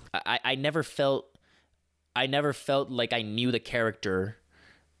 I never felt like I knew the character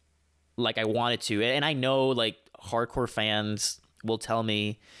like I wanted to. And I know, like, hardcore fans will tell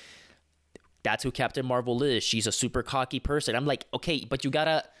me that's who Captain Marvel is. She's a super cocky person. I'm like, okay, but you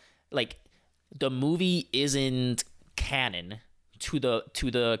gotta, like, the movie isn't canon to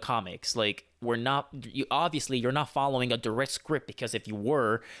the comics. Like we're not. You're not following a direct script, because if you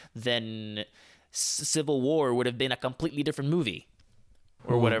were, then Civil War would have been a completely different movie.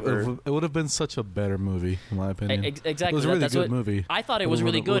 Or whatever. It would have been such a better movie, in my opinion. Exactly. It was a really good movie. I thought it was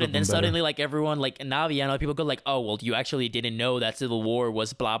really good, and then suddenly, like everyone, like Navi and other people go like, "Oh, well, you actually didn't know that Civil War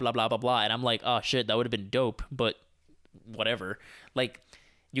was blah blah blah blah blah," and I'm like, "Oh shit, that would have been dope," but whatever. Like,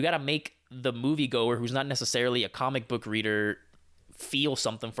 you gotta make the moviegoer who's not necessarily a comic book reader feel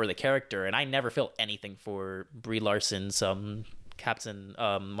something for the character, and I never felt anything for Brie Larson's Captain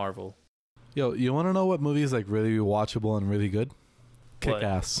Marvel. Yo, you want to know what movie is like really watchable and really good?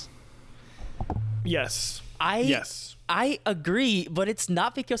 Kick-Ass. Yes. Yes. I agree, but it's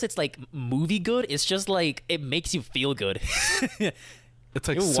not because it's like movie good. It's just like it makes you feel good. It's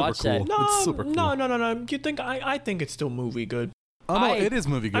like You super watch cool. that. No, It's super cool. no. You think I think it's still movie good. Oh no, I- it is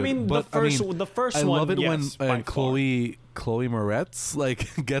movie good. I mean, but, the first I one. love it yes, by when far. Chloe Moretz like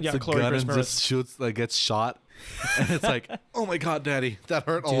gets Yeah, a Chloe gun Grace and Moretz. just shoots, like gets shot, and it's like, oh my god, Daddy, that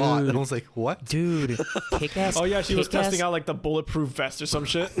hurt a lot. And I was like, what? Dude, Kick-Ass. Oh yeah, she was Kick-Ass- testing out like the bulletproof vest or some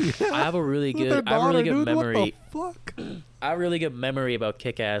shit. I have a really With their good, I have a really daughter, good dude, memory. What the fuck? I have a really good memory about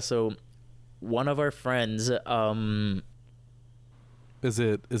Kick-Ass. So, one of our friends, Is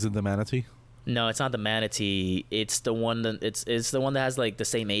it the manatee? no, it's not the manatee. It's the one that it's the one that has like the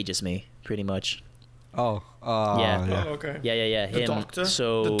same age as me, pretty much. Oh, Yeah. yeah. Oh, okay. Yeah. The Him. doctor.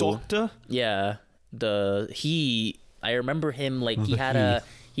 So The doctor. yeah, I remember him like he The had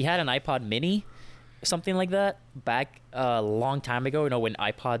an iPod Mini, something like that, back a long time ago. You know, when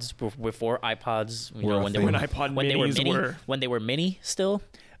iPods before iPods, you Were know, a when they thing. were When iPod when they were minis mini, were. when they were mini still.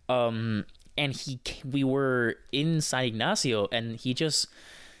 And we were in San Ignacio, and he just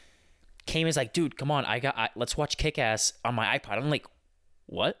came and was like, dude, come on, let's watch Kick-Ass on my iPod. I'm like,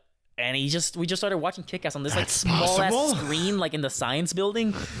 what? And we just started watching Kick-Ass on this like That's small possible? ass screen, like in the science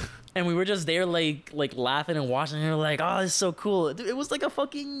building. And we were just there like laughing and watching, and we were like, oh, this is so cool. Dude, it was like a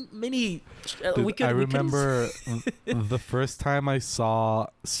fucking mini. Dude, I remember the first time I saw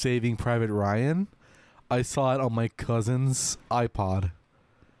Saving Private Ryan, I saw it on my cousin's iPod.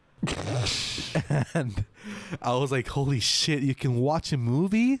 And I was like, holy shit, you can watch a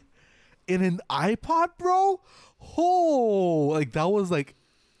movie in an iPod, bro? Oh, like that was like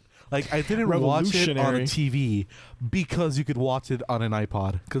I didn't watch it on a Revolutionary. TV because you could watch it on an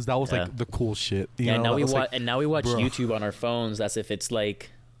iPod, because that was Yeah. like the cool shit. You Yeah, know? now I we was watch like, and now we watch bro. YouTube on our phones as if it's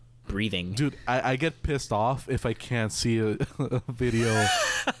like breathing. dude, I get pissed off if I can't see a video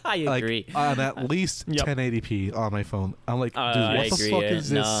I like agree. on at least Yep. 1080p on my phone. I'm like, dude, I what the agree. fuck Yeah. is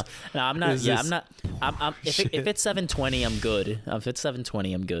this? No, I'm not. is Yeah, this I'm not. I'm if shit? it's 720, I'm good. If it's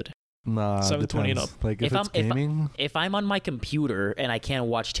 720, I'm good. Nah, 720 and depends. up. Like if it's gaming, If I'm on my computer and I can't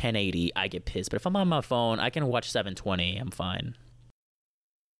watch 1080, I get pissed. But if I'm on my phone, I can watch 720. I'm fine.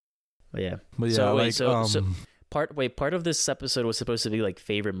 But yeah. but yeah, So, wait, like so part of this episode was supposed to be like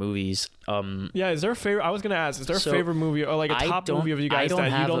favorite movies. Yeah, is there a favorite? I was gonna ask. Is there a So, favorite movie or like a I top don't- movie of you I guys don't that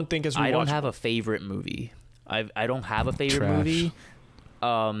you have don't a- think is rewatchable? I don't have a favorite movie. I don't have a favorite Trash. movie.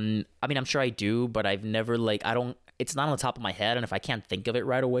 I mean, I'm sure I do, but I've never like I don't. It's not on the top of my head, and if I can't think of it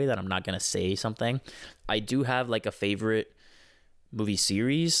right away, then I'm not gonna say something. I do have like a favorite movie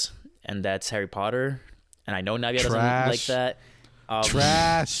series, and that's Harry Potter. And I know Navia doesn't Trash. like that.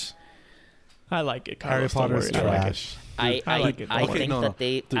 trash. I like it. Harry Carlos, don't Potter is worry, I like it. trash. I like it. I Okay, think no, that no.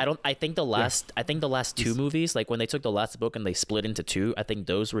 they Dude. I don't I think the last two movies, like when they took the last book and they split into two, I think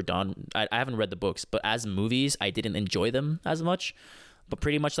those were done. I haven't read the books, but as movies I didn't enjoy them as much. But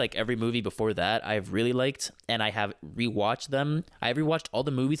pretty much like every movie before that I've really liked, and I have rewatched them. I've rewatched all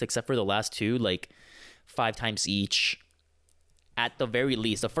the movies except for the last two like 5 times each at the very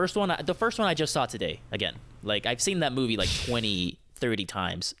least. The first one I just saw today again. Like I've seen that movie like 20 30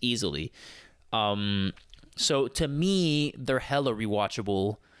 times easily. So to me, they're hella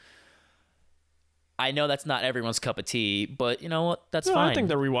rewatchable. I know that's not everyone's cup of tea, but you know what? That's No, fine. I think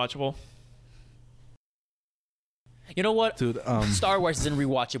they're rewatchable. You know what? Dude, Star Wars isn't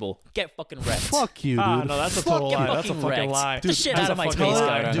rewatchable. Get fucking wrecked. fuck you, dude. Ah, no, that's a total Fucking lie. That's a fucking fucking wrecked. lie. Get the shit That's out a of my fucking face, lie.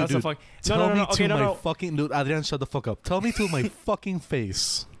 Skylar. That's a Dude, fuck. Tell No, no, me no. to Okay, no, my no. fucking dude, Adrian, shut the fuck up. Tell me to my fucking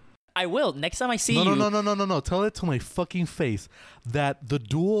face. I will. Next time I see No, you. no. Tell it to my fucking face that the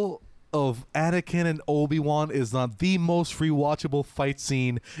duel of Anakin and Obi-Wan is not the most rewatchable fight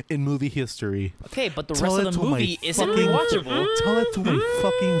scene in movie history. Okay, but the Tell rest it of the to my movie isn't fucking- rewatchable. Tell it to my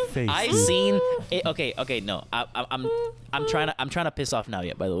fucking face. I've dude. seen it. Okay, no. I'm trying to piss off now.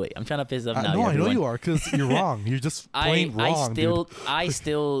 Yet, by the way, I'm trying to piss off now. No, I know everyone. you are, because you're wrong. You're just plain wrong, dude. I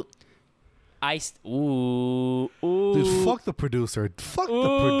still Ooh. Dude, fuck the producer. Fuck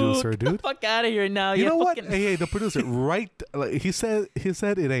the producer, Get the dude. fuck out of here now. You know what? fucking- Hey, the producer. Like he said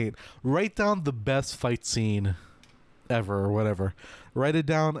it ain't. Write down the best fight scene ever or whatever. Write it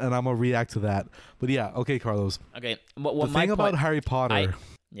down, and I'm gonna react to that. But yeah, okay, Carlos. Okay. Well, The my thing about point- Harry Potter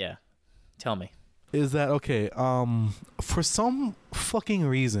Yeah. Tell me. is that okay? For some fucking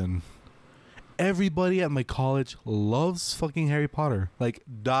reason, everybody at my college loves fucking Harry Potter. Like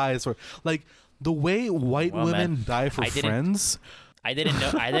dies for like the way white Well, women man, die for I didn't- friends. I didn't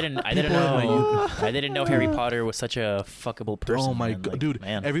know. I didn't People in know. I didn't know Harry Potter was such a fuckable person. Oh my man. god, Like, dude!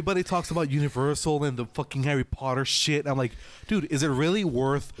 Man. Everybody talks about Universal and the fucking Harry Potter shit. I'm like, dude, is it really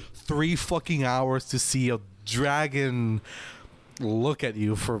worth 3 fucking hours to see a dragon look at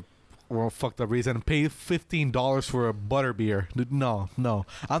you for fucked up reason and pay $15 for a butterbeer? Dude, no,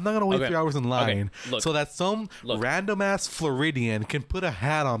 I'm not gonna wait Okay. 3 hours in line Look. so that some Look. random ass Floridian can put a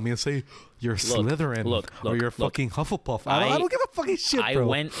hat on me and say you're Slytherin or you're fucking Hufflepuff. I don't give a fucking shit, I bro.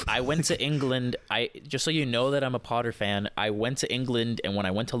 went to England. I just so you know that I'm a Potter fan. I went to England, and when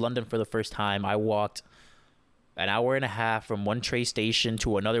I went to London for the first time, I walked an hour and a half from one train station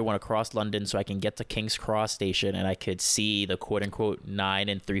to another one across London so I can get to King's Cross station and I could see the quote unquote 9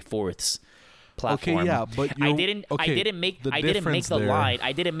 3/4 platform. Okay, yeah, but I you're- didn't okay, make the I didn't make difference the there- line.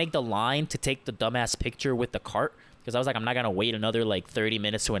 I didn't make the line to take the dumbass picture with the cart because I was like, I'm not gonna wait another like 30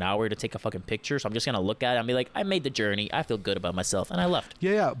 minutes to an hour to take a fucking picture. So I'm just gonna look at it and be like, I made the journey. I feel good about myself, and I left.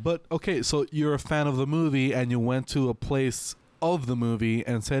 Yeah, but okay, so you're a fan of the movie and you went to a place of the movie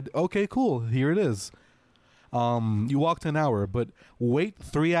and said, "Okay, cool, here it is." You walked an hour, but wait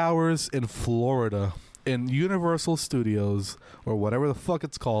 3 hours in Florida in Universal Studios or whatever the fuck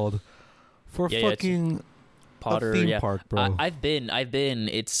it's called for Yeah, it's fucking Potter, a theme yeah. park, bro. I've been.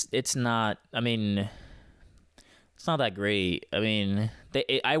 It's not. I mean, it's not that great. I mean,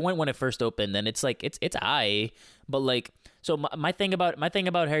 I went when it first opened, and it's like it's but like. So my thing about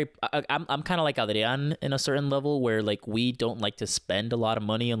Harry, I'm kind of like Adrian in a certain level where like we don't like to spend a lot of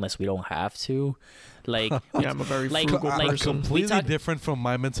money unless we don't have to, like Yeah, I'm a very like- frugal like- person. completely talk- different from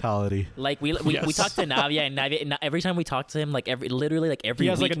my mentality. like we Yes. talk to Navia and every time we talk to him like every He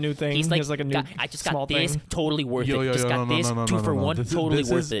has, week like, a new thing. he's He like, has, like, a new I just small got this thing." totally worth Yo, it yo, just yo, got no, this no, no, 2 no, for no. 1 This is- totally this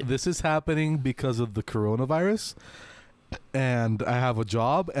worth is, it. This is happening because of the coronavirus, and I have a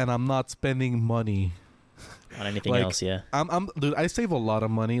job, and I'm not spending money. On anything like, else, yeah. Dude, I save a lot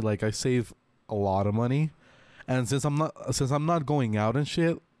of money. Like I save a lot of money, and since I'm not going out and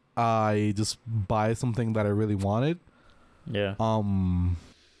shit, I just buy something that I really wanted. Yeah.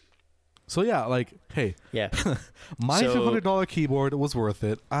 So yeah, like, hey, Yeah. my So- $500 keyboard was worth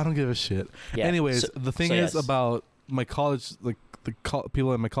it. I don't give a shit. Yeah. Anyways, So- the thing so is yes. about my college, like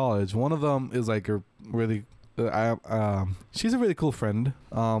people in my college. One of them is like a really, she's a really cool friend.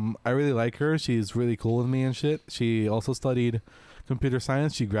 I really like her. She's really cool with me and shit. She also studied computer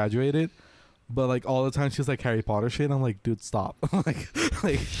science. She graduated. But like all the time she's like Harry Potter shit. I'm like, dude, stop. like,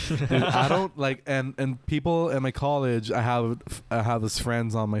 dude, I don't like. And people in my college, I have as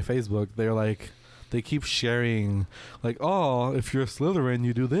friends on my Facebook. They're like, they keep sharing, like, oh, if you're a Slytherin,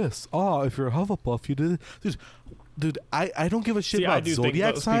 you do this. Oh, if you're a Hufflepuff, you do this. Dude, I don't give a shit See, I about do think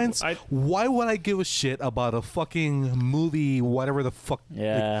zodiac those signs. people- Why would I give a shit about a fucking movie, whatever the fuck?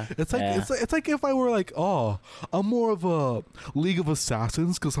 Yeah. Like, it's like yeah. it's like if I were like, oh, I'm more of a League of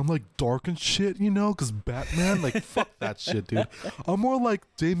Assassins because I'm like dark and shit, you know? Because Batman, like, fuck that shit, dude. I'm more like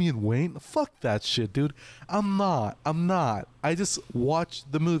Damian Wayne. Fuck that shit, dude. I'm not. I just watch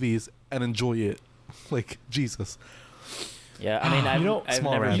the movies and enjoy it. Like, Jesus. Yeah, I mean, I've, You know, I've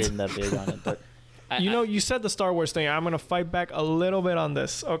small never rant. been that big on it, but You said the Star Wars thing. I'm going to fight back a little bit on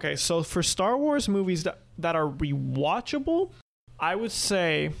this. Okay, so for Star Wars movies that are rewatchable, I would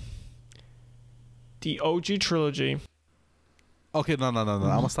say the OG trilogy, Okay, no. I'm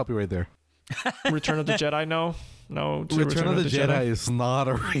gonna stop you right there. Return of the Jedi, no. No, to Return of the Jedi is not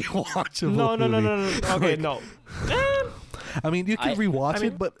a rewatchable No. movie. Okay, Like, no. I mean, you can rewatch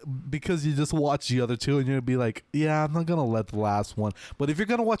it, but because you just watch the other two, and you'll be like, "Yeah, I'm not gonna let the last one." But if you're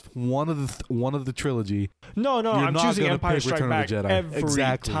gonna watch one of the trilogy, No, you're I'm not choosing gonna Empire pick Strike Return Back of the Jedi.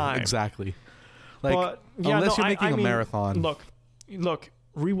 every time. Exactly. Like, But, yeah, unless no, you're making I a mean, marathon. Look,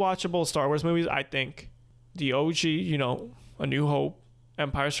 rewatchable Star Wars movies, I think the OG, A New Hope,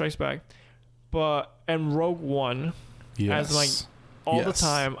 Empire Strikes Back, and Rogue One, yes. as like all the Yes.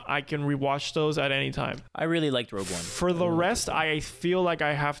 time, I can rewatch those at any time. I really liked Rogue One. For the rest, I feel like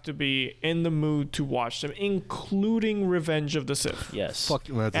I have to be in the mood to watch them, including Revenge of the Sith. Yes. Fuck,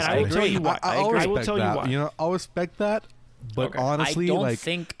 that's And the I will same. tell you why. I'll I will respect tell you that. why. You know, I'll respect that. But Okay. honestly, I don't like,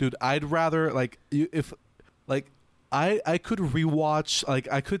 think- dude, I'd rather like you if like I could rewatch, like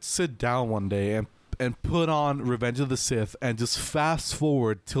I could sit down one day and put on Revenge of the Sith and just fast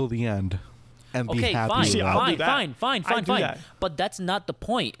forward till the end and be Okay, happy fine, with See, I'll do that. that. fine. I do that. But that's not the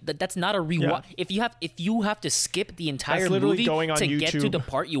point. That's not a rewatch. Yeah. If you have to skip the entire literally movie going on to get to YouTube. the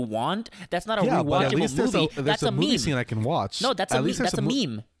part you want, that's not a Yeah, but at rewatchable least movie. there's That's a a movie meme. scene I can watch. No, that's At a least that's a there's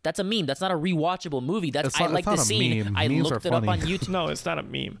meme. That's a meme. That's not a rewatchable movie. That's It's I not- like it's the not a scene. meme. I Memes looked are it up funny. on YouTube. No, it's not a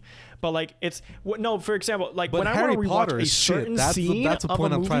meme. But like it's no, for example, like But when I Harry want to rewatch Potter a is certain shit. scene That's the of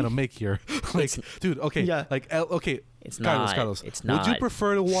point a I'm trying to movie- make here. Like, dude, okay, Yeah. like, okay. It's Carlos, not. Carlos, It's would you not.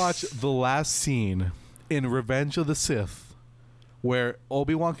 prefer to watch the last scene in Revenge of the Sith, where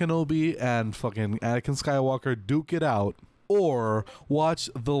Obi-Wan Kenobi and fucking Anakin Skywalker duke it out, or watch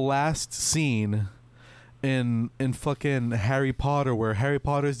the last scene in fucking Harry Potter, where Harry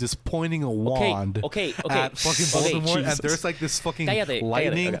Potter is just pointing a wand okay. at fucking Okay, Voldemort, and Jesus. there's like this fucking Cállate,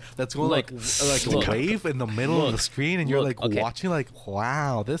 lightning okay. that's going Look, like look. a wave in the middle of the Look, screen, and you're look, like okay. watching, like,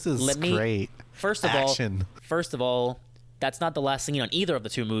 wow, this is Let me- great. First of Action. all, that's not the last scene on either of the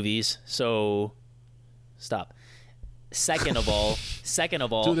two movies. So stop. Second of all,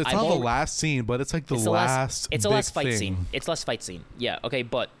 Dude, it's I've not the already- last scene, but it's like the it's last. it's the big last fight thing. scene. It's last fight scene. Yeah, okay,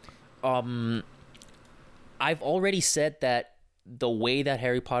 but I've already said that the way that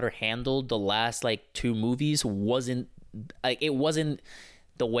Harry Potter handled the last like two movies wasn't like it wasn't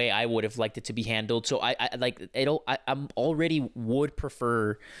the way I would have liked it to be handled. So I like it'll I'm already would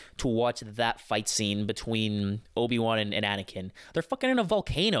prefer to watch that fight scene between Obi-Wan and Anakin. They're fucking in a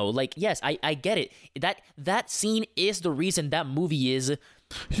volcano. Like, yes, I get it. That scene is the reason that movie is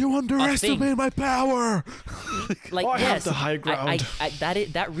You underestimate my power. like, Oh, I have yes, the high ground.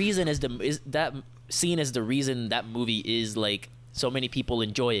 that reason is that scene is the reason that movie is like so many people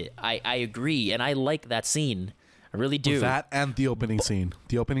enjoy it. I agree, and I like that scene. I really do. That and the opening scene.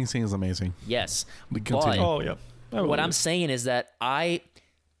 The opening scene is amazing. Yes, We but continue. Oh yeah. I what believe. I'm saying is that I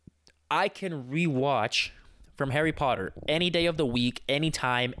can rewatch from Harry Potter any day of the week,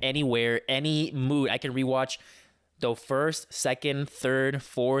 anytime, anywhere, any mood. I can rewatch the first, second, third,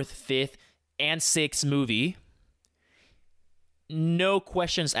 fourth, fifth, and sixth movie. No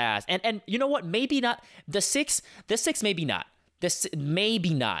questions asked. And you know what? Maybe not the six maybe not. This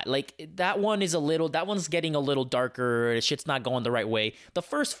maybe not. Like that one's getting a little darker. Shit's not going the right way. The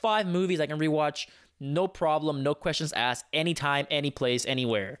first 5 movies I can rewatch, no problem, no questions asked, anytime, any place,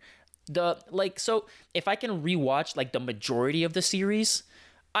 anywhere. So if I can rewatch like the majority of the series,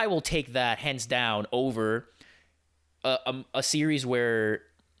 I will take that hands down over a series where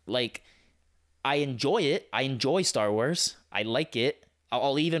like I enjoy it. I enjoy Star Wars. I like it.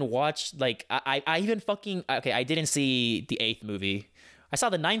 I'll even watch like I even fucking okay. I didn't see the 8th movie. I saw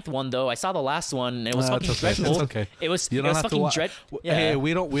the 9th one though. I saw the last one. And it was fucking It's okay. dreadful. It's okay. It was. You It don't was have to fucking watch. dreadful. Hey, Yeah,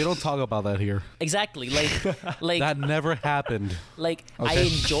 we don't talk about that here. exactly. Like That never happened. like I Okay.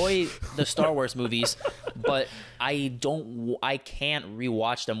 enjoy the Star Wars movies, but I can't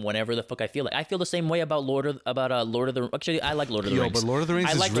rewatch them whenever the fuck I feel like. I feel the same way about Lord of the. Actually, I like Lord of the Yo, Rings. but Lord of the Rings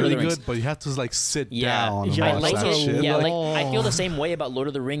I is like Lord of really the Rings. good, but you have to like sit Yeah, down and Yeah, I watch like that it. shit. Yeah, Like, like I feel the same way about Lord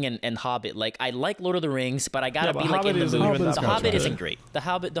of the Ring and Hobbit. Like I like Lord of the Rings, but I gotta Yeah, but be like Hobbit in the isn't mood. even that The much Hobbit better. isn't great. The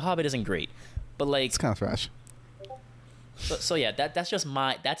Hobbit isn't great. But like it's kind of trash. so yeah,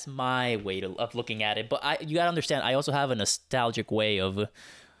 that's my way of looking at it. But you gotta understand, I also have a nostalgic way of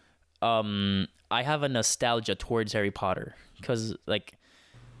I have a nostalgia towards Harry Potter because like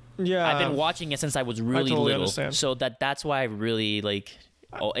Yeah. I've been watching it since I was really totally little. understand. So that's why I really like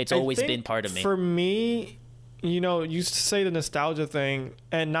it's I always think been part of me. For me, you used to say the nostalgia thing,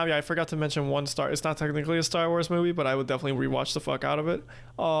 and now I forgot to mention it's not technically a Star Wars movie, but I would definitely rewatch the fuck out of it.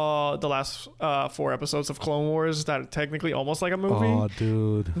 The last 4 episodes of Clone Wars, that technically almost like a movie. Oh,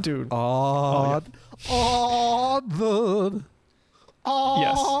 dude. Dude. Oh, dude. Oh.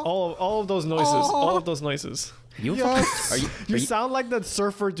 Yes. All of those noises. All of those noises. You Yes. are you, You are sound like the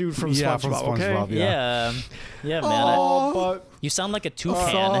surfer dude from Yeah, SpongeBob, from okay? SpongeBob, yeah, man. Oh, but You sound like a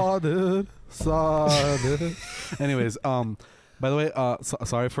toucan. Dude. Anyways, by the way,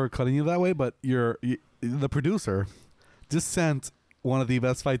 sorry for cutting you that way, but the producer just sent one of the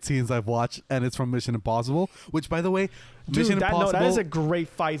best fight scenes I've watched, and it's from Mission Impossible. Which, by the way, dude, that is a great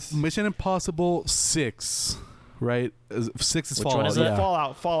fight. Mission Impossible 6, right? 6 is Which Fallout. one is yeah. that?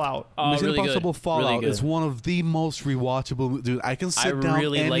 Fallout. Oh, Mission really Impossible good. Fallout Really good. is one of the most rewatchable. Dude, I can sit down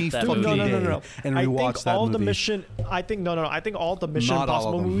really any like that fucking movie. No. day and I rewatch think that all movie. the mission. I think no. I think all the Mission Not all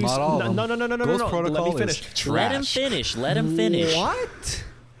of Impossible them. movies. Not all of them. No. Ghost Let Protocol me is finish. Let him trash. finish. Let him finish. What?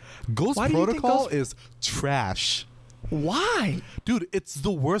 Ghost Why do you think Protocol Ghost- is trash. Why? Dude, it's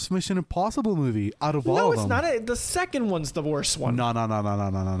the worst Mission Impossible movie out of all No, of it's them. not. The second one's the worst one.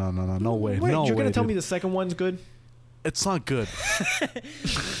 No way. Wait, no you're way, gonna tell dude. me the second one's good? It's not good.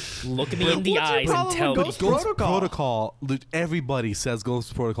 Look me in the What's your eyes and problem tell with me. Ghost Protocol? Dude, everybody says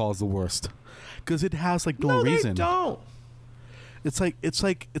Ghost Protocol is the worst because it has like no They reason. don't. It's like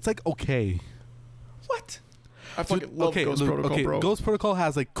okay. What? I Dude, fucking love Ghost Protocol, bro. Ghost Protocol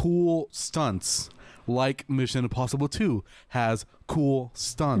has like cool stunts, like Mission Impossible 2 has cool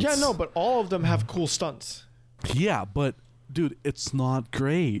stunts. Yeah, no, but all of them have cool stunts. Yeah, but dude, it's not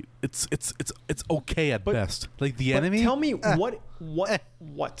great. It's okay at But- best. Like the But enemy. tell me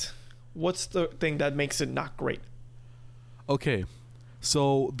what's the thing that makes it not great? Okay,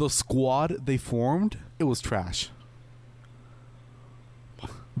 so the squad they formed, it was trash.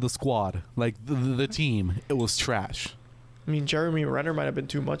 The squad, like the team, it was trash. I mean, Jeremy Renner might have been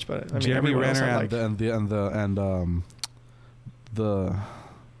too much, but I mean, Jeremy everyone else Renner I like. and the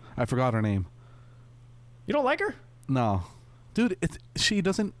I forgot her name. You don't like her? No, dude, she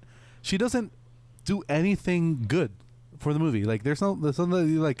doesn't do anything good for the movie. Like there's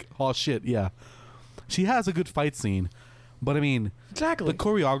something like, oh shit, yeah. She has a good fight scene, but I mean, Exactly. the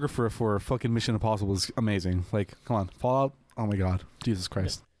choreographer for fucking Mission Impossible is amazing. Like, come on, Fallout. Oh my god, Jesus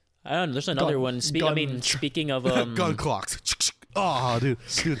Christ. I don't know. There's another Gun- one. gun- Speaking of Gun clocks. Oh, dude,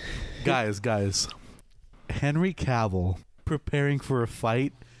 guys. Henry Cavill preparing for a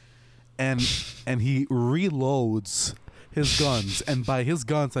fight, and he reloads his guns, and by his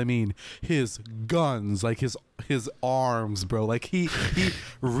guns I mean his guns, like his arms, bro. Like he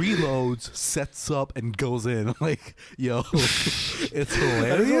reloads, sets up, and goes in. Like, yo, it's hilarious.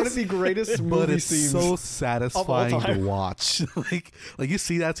 that is one of the greatest but movie it's scenes. so satisfying to time. watch. like you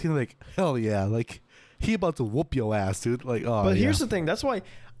see that scene, like hell yeah, like he about to whoop your ass, dude. Like, oh, But yeah. here's the thing. That's why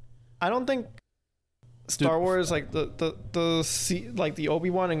I don't think Star Wars, like the the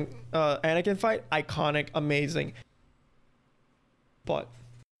Obi-Wan and Anakin fight, iconic, amazing.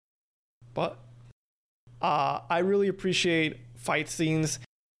 But I really appreciate fight scenes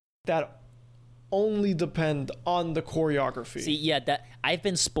that only depend on the choreography. See, yeah, that I've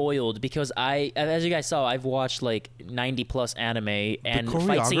been spoiled because as you guys saw, I've watched like 90 plus anime, and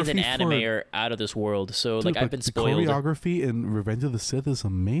fight scenes in choreography anime for- are out of this world. So Dude, like but I've been the spoiled. choreography in Revenge of the Sith is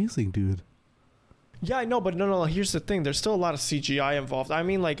amazing, dude. Yeah, I know, but no. Here's the thing. There's still a lot of CGI involved. I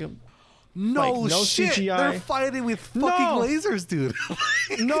mean, like, No, no shit. CGI. They're fighting with fucking No. lasers, dude.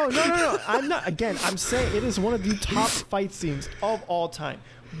 no. I'm not. Again, I'm saying it is one of the top fight scenes of all time.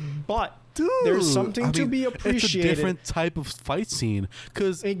 But Dude, there's something I to mean, be It's a appreciated. different type of fight scene.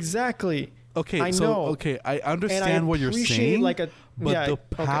 Cause Exactly. okay, I so know. okay, I And understand what you're appreciate, saying, like a, but yeah, the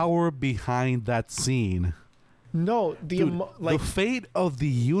okay. power behind that scene. No, the Dude, like the fate of the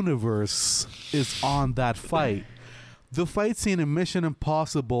universe is on that fight. The fight scene in Mission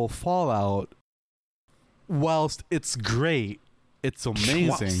Impossible Fallout, whilst it's great, it's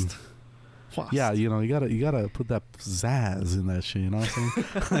amazing. Whilst. Yeah, you know, you gotta put that pizzazz in that shit, you know what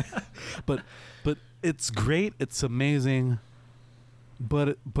I'm saying? but it's great, it's amazing,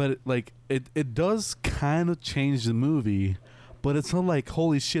 but like it does kind of change the movie, but it's not like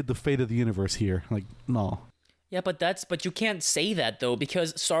holy shit, the fate of the universe here. Like, no. Yeah, but you can't say that though,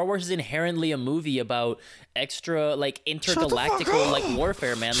 because Star Wars is inherently a movie about extra like intergalactical like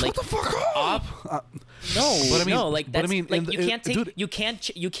warfare, man. Shut like the fuck up. no, But I mean- no, like but I that's mean, like in the- you can't take dude-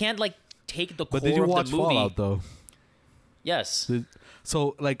 you can't like take the core But did you of watch the movie. Fallout though? Yes.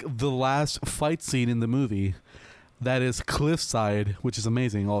 So like the last fight scene in the movie, that is Cliffside, which is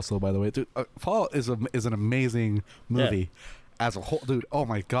amazing. Also, by the way, dude, Fallout is an amazing movie as a whole, dude. Oh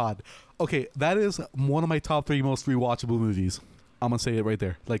my god. Okay, that is one of my top 3 most rewatchable movies. I'm gonna say it right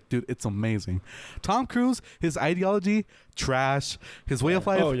there. Like, dude, it's amazing. Tom Cruise, his ideology, trash. His way of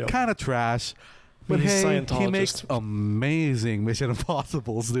life, Oh, yeah. kind of trash. But He's a hey, he Scientologist. makes amazing Mission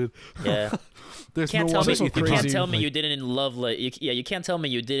Impossibles, dude. Yeah. There's Can't no tell one me that so you you think can't crazy. tell me like- you didn't love like you can't tell me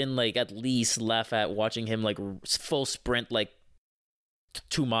you didn't like at least laugh at watching him like full sprint like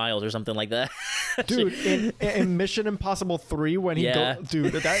 2 miles or something like that. dude, in Mission Impossible 3 when he Yeah.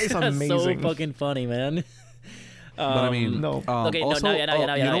 dude, that is That's amazing. so fucking funny, man. But I mean, no. Okay, no, also,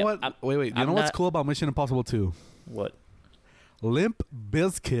 no, you know what? I'm- Wait. You I'm know what's not- cool about Mission Impossible 2? What? Limp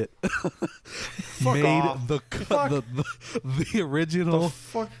Bizkit made off. the the original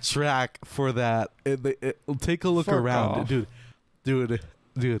fuck? track for that. Take a look Fuck around, off.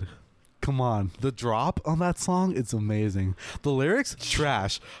 dude. Come on, the drop on that song, it's amazing. The lyrics,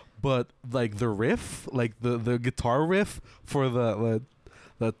 trash, but like the riff, like the guitar riff for the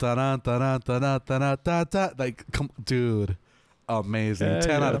ta da ta da ta da ta da ta ta, like dude, amazing. Yeah,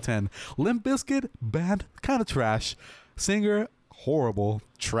 10 out yeah. of 10. Limp Bizkit band, kind of trash. Singer, horrible,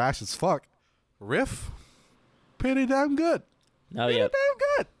 trash as fuck. Riff, pretty damn good. Oh Pretty yeah. damn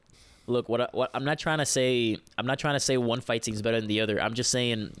good. Look, what I'm not trying to say. I'm not trying to say one fight scene is better than the other. I'm just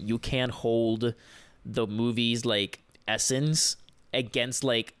saying you can't hold the movie's like essence against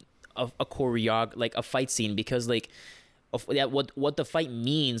like a like a fight scene, because like what the fight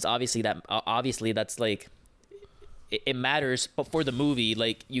means. Obviously that's like it matters, but for the movie,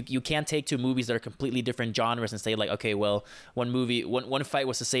 like you can't take two movies that are completely different genres and say like, okay, well, one fight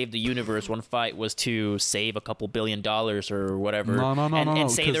was to save the universe, one fight was to save a couple $1 billion or whatever. No. And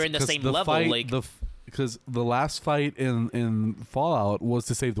say they're in the same level. Fight, like because the last fight in Fallout was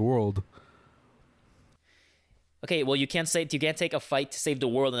to save the world. okay, well, you can't take a fight to save the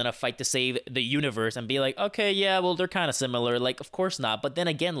world and then a fight to save the universe and be like, okay, yeah, well, they're kind of similar. Like, of course not. But then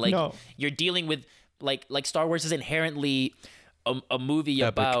again, like No. you're dealing with like Star Wars is inherently a movie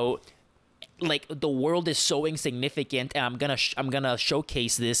Epic. about like the world is so insignificant, and I'm gonna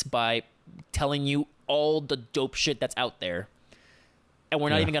showcase this by telling you all the dope shit that's out there. And we're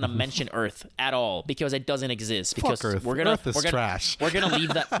not even gonna mention Earth at all because it doesn't exist. Because Fuck Earth. we're gonna Earth is trash. We're gonna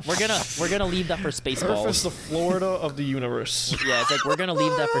leave that. We're gonna leave that for Earth is Spaceballs. the Florida of the universe. Yeah, it's like we're gonna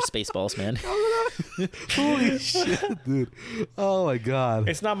leave that for Spaceballs, man. Holy shit, dude! Oh my god.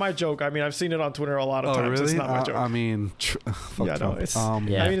 It's not my joke. I mean, I've seen it on Twitter a lot of Oh times. really? It's not my joke. I mean, fuck Yeah, no, Trump. it's-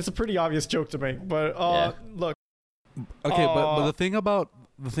 Yeah. I mean, it's a pretty obvious joke to make. But Yeah. look, Okay, but the thing about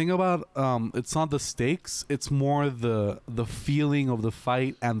it's not the stakes, it's more the feeling of the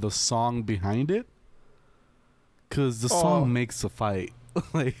fight and the song behind it, because the song makes the fight.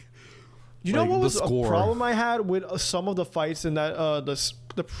 Like, you know like what the was score. a problem I had with some of the fights in that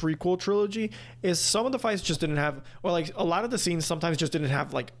the prequel trilogy is some of the fights just didn't have, or like a lot of the scenes sometimes just didn't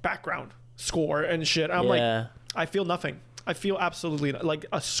have like background score and shit. I'm like, Yeah. I feel nothing. I feel absolutely like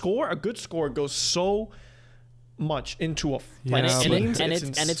a good score goes so much into a like Yeah, scenes. and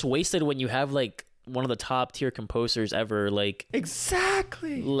it's wasted when you have like one of the top tier composers ever. Like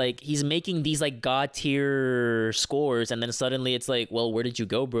exactly. he's making these like god tier scores, and then suddenly it's like, well, where did you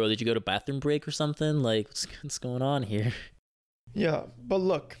go, bro? Did you go to bathroom break or something? Like, what's going on here? Yeah, but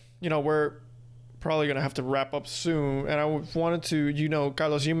look, we're probably gonna have to wrap up soon, and I wanted to,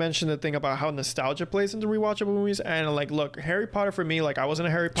 Carlos, you mentioned the thing about how nostalgia plays into rewatchable movies, and like, look, Harry Potter for me, like, I wasn't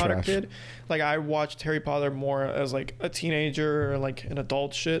a Harry Potter Trash. kid. Like, I watched Harry Potter more as like a teenager or like an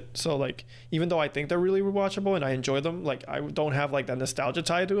adult shit. So like, even though I think they're really rewatchable and I enjoy them, like, I don't have like that nostalgia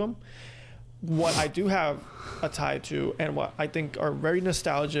tie to them. What I do have a tie to, and what I think are very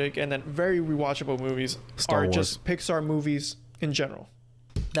nostalgic and then very rewatchable movies, Star are Wars. just Pixar movies in general.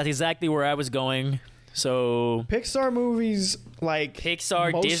 That's exactly where I was going. So Pixar movies, like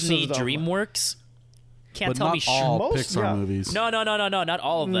Pixar, most Disney, of them- DreamWorks. Can't but tell not me all most- Pixar yeah. movies. No, not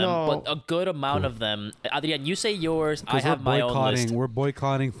all of them, No. but a good amount of them. Adrian, you say yours. I Because have my own list. We're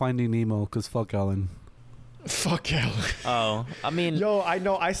boycotting Finding Nemo because fuck Ellen. Fuck yeah. Oh, I mean, Yo, I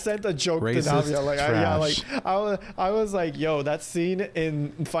know. I sent a joke Racist to Navia. Like, trash. I was like, yo, that scene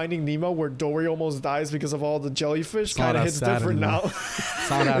in Finding Nemo where Dory almost dies because of all the jellyfish It's not kind of as hits sad different anymore. now. It's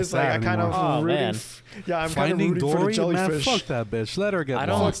not as It's like I sad kind of anymore. Oh, rooting. man. Yeah, I'm kind of Finding rooting for the Dory, man, jellyfish. fuck that bitch. Let her get I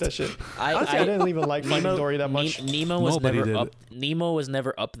don't- Fuck lost. that shit. I Honestly, I didn't even like Finding Dory that much. Nemo was Nobody never did up. it. Nemo was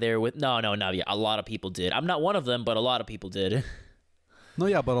never up there with. No, yeah, a lot of people did. I'm not one of them, but a lot of people did. No,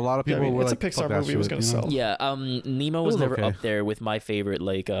 yeah, but a lot of Yeah, I people mean, were it's a like, Pixar fuck that movie, it was shit, gonna you know? sell. Yeah, Nemo was was never okay. up there with my favorite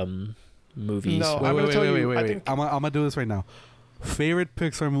like movies. No. Wait, I'm gonna tell you, I wait. think- I'm gonna do this right now. Favorite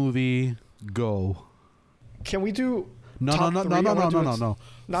Pixar movie? Go. Can we do No, top no, three? no, I no, wanna no, do no, it- no.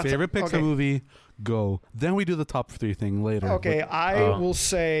 not Favorite top- Pixar okay. movie? Go. Then we do the top 3 thing later. Okay, I Oh. will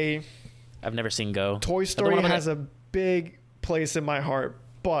say I've never seen Go. Toy one Story about has a big place in my heart,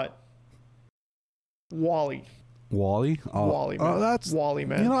 but Wall-E. Wall-E. Oh, Wall-E, man. that's Wall-E,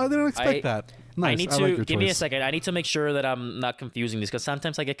 man. You know, I didn't expect that. Nice. I need to like your give me a choice. second. I need to make sure that I'm not confusing these because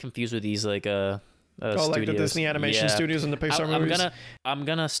sometimes I get confused with these like Oh, studios. like the Disney animation Yeah. studios and the Pixar I'm movies. I'm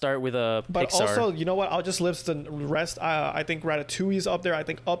gonna start with a But Pixar. also, you know what? I'll just list the rest. I think Ratatouille's up there. I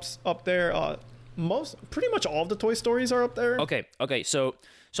think Up's up there. Pretty much all of the Toy Stories are up there. Okay. So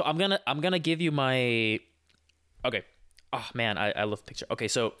I'm gonna give you my. Okay. Oh man, I love Pixar. Okay,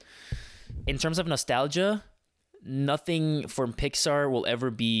 so in terms of nostalgia, nothing from Pixar will ever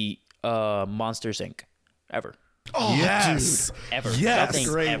be Monsters Inc. Ever. Oh, Yes. Ever. Yes. Nothing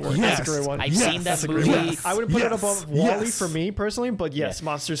Great ever. one. Yes. That's a great one. I've Yes. seen that That's a great movie. one. Yes. I wouldn't put it Yes. above Wall-E Yes. for me personally, but yes, Yeah.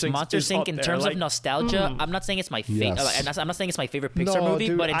 Monsters Inc. Monsters is Inc. up In there. terms Like, of nostalgia, I'm not saying it's my favorite. Yes. I'm not saying it's my favorite Pixar No, movie,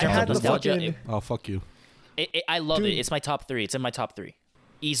 dude, but in I terms had of the nostalgia, fucking- Oh, fuck you. I love Dude. it. It's my top 3. It's in my top 3.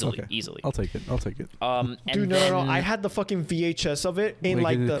 Easily, Okay. easily. I'll take it. And Dude, no, then, I had the fucking VHS of it in Wait,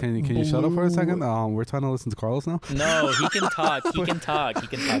 like the. can you shut up for a blue- second? We're trying to listen to Carlos now. No, he can talk. He can talk.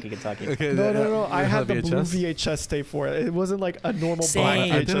 Okay. No. I had the blue VHS. VHS tape for it. It wasn't like a normal Same. black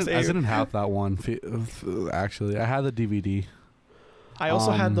I VHS. didn't have that one. Actually, I had the DVD. I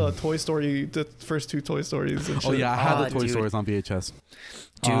also had the Toy Story, the first two Toy Stories. And shit. Oh yeah, I had Ah, the Toy dude. Stories on VHS.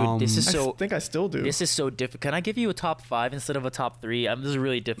 Dude, this is I so. think I still do. This is so difficult. Can I give you a top 5 instead of a top 3? This is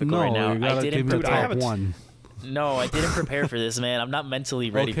really difficult No, right now. you gotta I give didn't me the Dude, I have top a one. No, I didn't prepare for this, man. I'm not mentally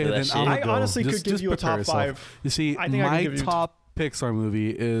ready Okay, for that then shit. I'm I gonna go. honestly could Just give you a prepare top yourself. 5. You see, I think I can my give you top Pixar movie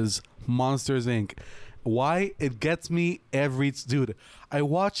is Monsters Inc. Why it gets me every dude. I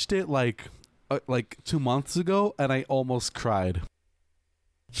watched it like 2 months ago, and I almost cried.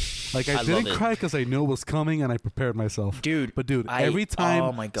 Like I love didn't it. cry because I knew it was coming and I prepared myself. Dude, But dude, I- every time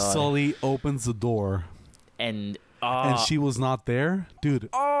oh my God. Sully opens the door and and she was not there, dude,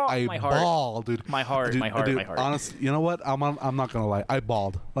 I my heart. bawled, dude. My heart, Dude, my heart, dude, my heart. Honestly, you know what? I'm not gonna lie. I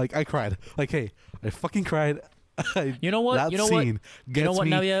bawled. Like I cried. Like hey, I fucking cried. You know what? That You know what? scene gets You know what,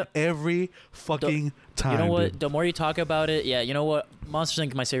 me Navia? every fucking time. You know what? Dude. The more you talk about it, yeah. You know what? Monsters Inc.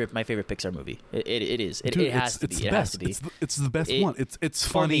 is my favorite Pixar movie. It is. It, Dude, it has to it's be. the It best. has to be. It's the best It- one. It's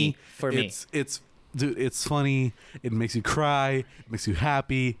for me, funny. for me. It's dude. It's funny. It makes you cry. It makes you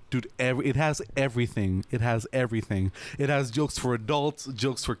happy, dude. It has everything. It has everything. It has jokes for adults,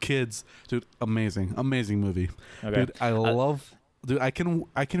 jokes for kids, dude. Amazing movie. Okay. Dude, I love. Dude, I can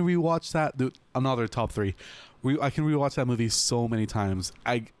rewatch that. Dude, another top 3. I can rewatch that movie so many times.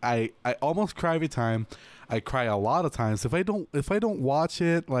 I almost cry every time. I cry a lot of times. If I don't watch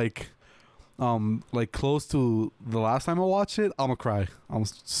it like close to the last time I watched it, I'm gonna cry. I'm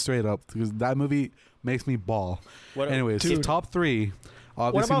straight up because that movie makes me bawl. What- Anyways, Dude. top 3.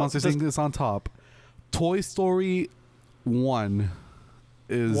 Obviously, about Monsters this- Inc. is on top. Toy Story 1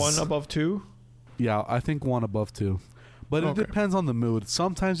 is 1 above 2. yeah, I think 1 above 2. But Okay. it depends on the mood.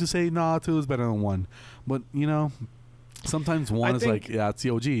 Sometimes you say, nah, 2 is better than 1. But, you know, sometimes 1 is think- like, yeah, it's the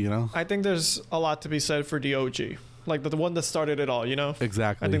OG, you know? I think there's a lot to be said for the OG. Like the one that started it all, you know?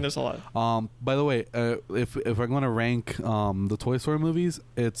 Exactly. I think there's a lot. By the way, if I'm going to rank the Toy Story movies,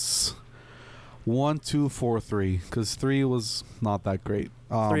 it's 1, 2, 4, 3. Because 3 was not that great.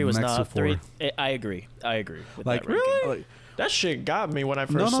 3 was next to not 4. 3. I agree with Like, that ranking. like, That shit got me when I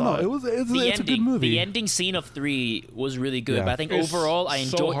first no, saw it. it's a good movie. The ending scene of 3 was really good, Yeah. but I think It's overall I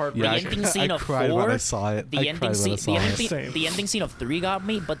so enjoyed hard- the Yeah, I ending scene I of cried 4. when I saw it. The ending scene, Same. the ending scene of 3 got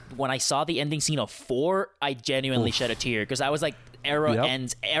me, but when I saw the ending scene of 4, I genuinely shed a tear because I was like, era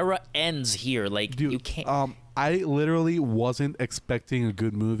ends here. Like Dude, you can't. I literally wasn't expecting a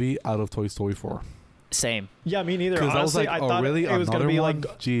good movie out of Toy Story 4. Same. Yeah, me neither. Because I was Honestly, like, I oh, thought really? it was Another gonna be one?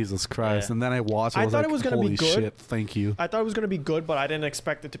 like. Jesus Christ. Yeah. And then I watched it. I I was thought like, it was gonna be holy good. shit, thank you. I thought it was gonna be good, but I didn't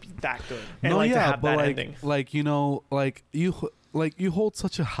expect it to be that good. And No, like to yeah, have but that like, ending. like, you know, like you hold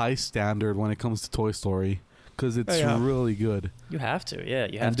such a high standard when it comes to Toy Story because it's Yeah. really good. You have to. Yeah,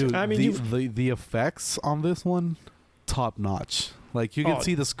 you have And to. dude, I mean, the effects on this one, top notch. Like you can Oh,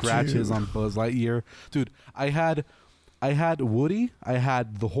 see the scratches dude. on Buzz Lightyear. Dude, I had Woody, I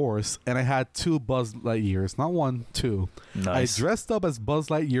had the horse, and I had 2 Buzz Lightyears. Not 1, 2. Nice. I dressed up as Buzz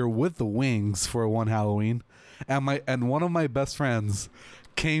Lightyear with the wings for one Halloween, and one of my best friends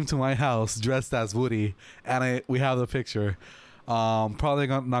came to my house dressed as Woody, and we have the picture. Probably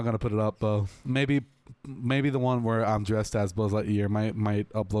not gonna put it up though. Maybe the one where I'm dressed as Buzz Lightyear might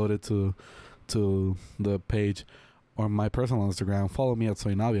upload it to the page or my personal Instagram. Follow me at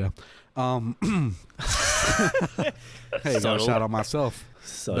Soynavia. Hey, gotta Subtle. shout out myself.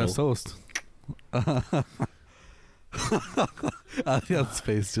 Subtle. Best host. That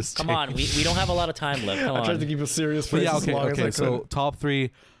space just Come on, we don't have a lot of time left. Come I tried to on. keep it serious for But yeah, as long as I okay. could. So top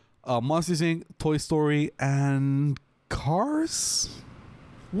 3, Monsters Inc., Toy Story, and Cars.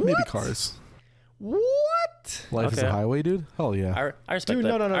 Maybe What? Cars. What? Life is Okay. a highway, dude. Hell yeah. I respect Dude,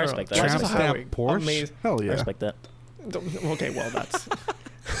 that. no. I respect that. Life I is Tramp a respect, highway. stamp Porsche. Amazing. Hell I yeah. respect that. Okay, well that's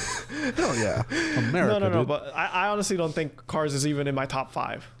Hell yeah. America, no. dude. But I honestly don't think Cars is even in my top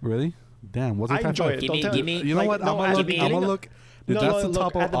 5. Really? Damn. What's I it? enjoy it. Give Don't me- tell give me- You know like, what? no, I'm at the gonna beginning- look. Dude, No, that's the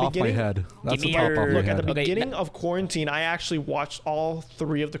look, top at the off my beginning- head. That's give the me top your- off my Look, at the head. Okay, beginning of quarantine, I actually watched all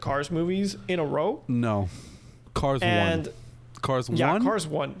 3 of the Cars movies in a row. No. Cars And 1. Cars 1? yeah, Cars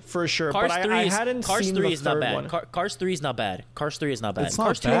 1 for sure. Cars but 3 I is hadn't Cars seen 3 the is not third bad. one. Cars 3 is not bad. Cars 3 is not bad. It's not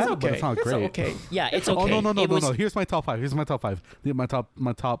Cars 3 bad, is but okay. it's not great. okay. Yeah, it's okay. Oh no! It was- Here's my top 5. My top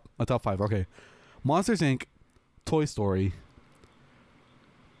 5. Okay, Monsters Inc., Toy Story,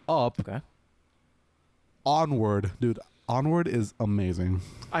 Up, Okay. Onward, dude. Onward is amazing.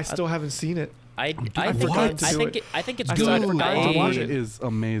 I still haven't seen it. I I think forgot to do think it. I think it's I good. still forgot to watch Onward it. is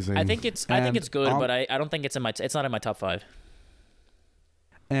amazing. I think it's good, And, but I don't think it's in my it's not in my top 5.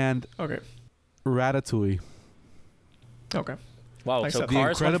 and Okay. Ratatouille. Okay. Wow, Like so I said, The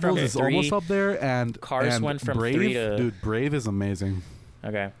Cars went from Incredibles is 3. almost up there, and Cars and went from Brave, 3 to- dude. Brave is amazing.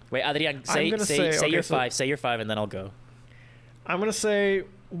 Okay. Wait, Adrian, I'm say gonna say say- say okay, your so- 5, say your 5 and then I'll go. I'm gonna say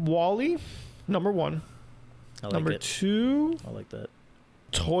Wall-E, number 1. I like Number it. 2, I like that.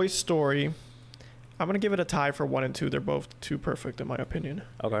 Toy Story. I'm gonna give it a tie for 1 and 2. They're both too perfect in my opinion.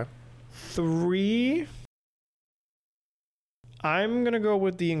 Okay. 3. I'm gonna go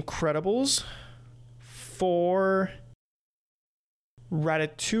with The Incredibles. 4.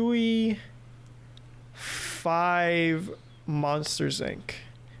 Ratatouille. 5. Monsters Inc.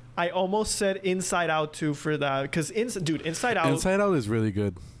 I almost said Inside Out too for that because Inside Out. Inside Out is really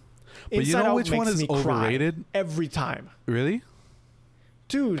good. But you Inside know Out which one makes is me cry overrated? every time. Really?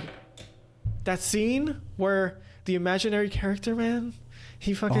 Dude, that scene where the imaginary character, man,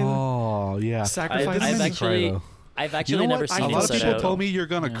 he fucking Oh yeah. sacrifices. I've Didn't make me actually- cry, though. I've You actually know never what? seen A lot of Inside people Out. told me you're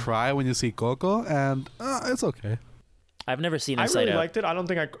gonna Yeah. cry when you see Coco, and it's okay. I've never seen I Inside really Out. liked it. I don't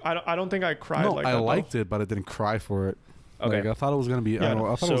think I cried No, like I that. liked it, but I didn't cry for it. Okay. Like, I thought it was gonna be. I, Yeah, don't know,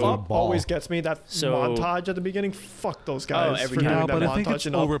 I thought it was so- a Up ball. always gets me. That So- montage at the beginning. Fuck those guys every for time. doing Yeah, that but I think montage. it's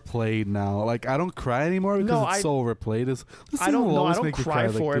And Up. overplayed now. Like I don't cry anymore because No, it's so overplayed. This I thing don't will know. I always don't make you cry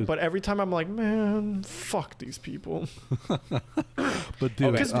like, for it, dude. but every time I'm like, man, fuck these people. But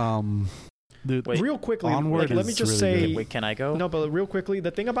dude, Okay. dude, Wait, real quickly, Onward like, let me is just really say, good. Wait, can I go? no, but real quickly, the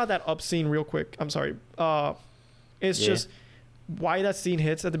thing about that Up scene, real quick, I'm sorry, it's Yeah. just why that scene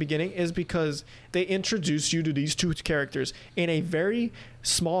hits at the beginning is because they introduce you to these two characters in a very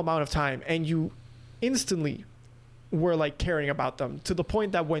small amount of time, and you instantly were like caring about them to the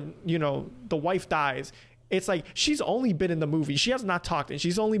point that when the wife dies. It's like she's only been in the movie. She has not talked, and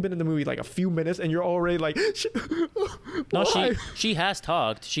she's only been in the movie like a few minutes, and you're already like, No, why? she has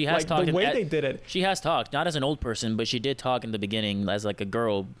talked. She has Like talked. the way at- they did it. She has talked, not as an old person, but she did talk in the beginning as like a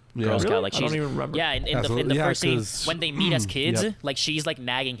Girl Yeah. Scout. Really? Like I don't she's even remember. yeah. In Yeah, the so- in the yeah, first scene 'cause- when they meet as kids, Yep. like she's like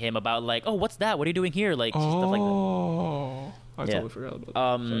nagging him about like, oh, what's that? What are you doing here? Like stuff like that. Oh, I Yeah. totally forgot about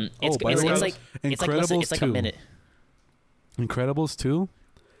that. It's by the way, it's like Incredibles it's like a 2. minute. Incredibles 2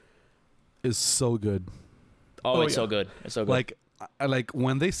 is so good. Oh, Oh, it's so yeah. good. It's so good. Like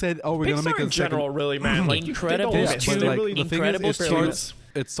when they said, "Oh, we're gonna Pixar make a in general, second." really, man. Like, Incredibles they don't miss. 2, They like, really the thing Incredibles is, barely miss.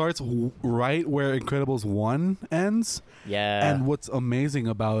 it starts right where Incredibles 1 ends. yeah. And what's amazing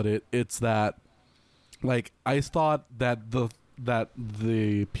about it, it's that, like, I thought that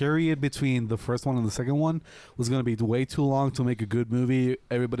the period between the first one and the second one was gonna be way too long to make a good movie.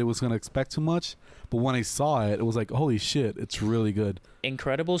 Everybody was gonna expect too much, but when I saw it, it was like, holy shit, it's really good.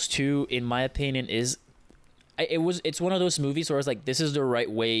 Incredibles 2, in my opinion, it's one of those movies where it's like this is the right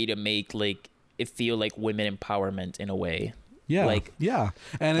way to make like it feel like women empowerment in a way. Yeah, Like- yeah,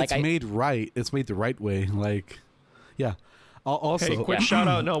 and like it's I- made right. It's made the right way. Like, yeah. Also, Hey, quick Yeah. shout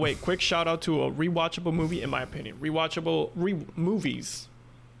out. No, wait. Quick shout out to a rewatchable movie, in my opinion. Rewatchable movies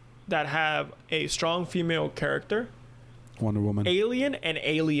that have a strong female character. Wonder Woman. Alien and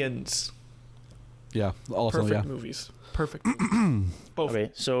Aliens. Yeah, also Perfect yeah. movies. Perfect. Both. Okay,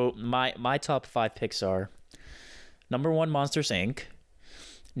 so my top 5 picks are number 1, Monsters Inc.,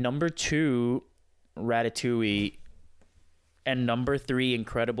 number 2, Ratatouille, and number 3,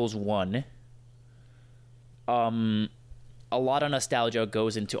 Incredibles 1. A lot of nostalgia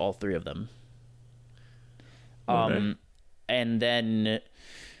goes into all 3 of them. Okay. And then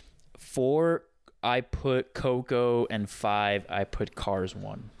 4, I put Coco, and 5, I put Cars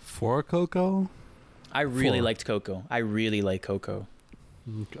 1. For Coco. I really 4. liked Coco. I really like Coco.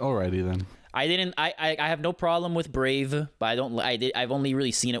 Alrighty then. I have no problem with Brave, but I've only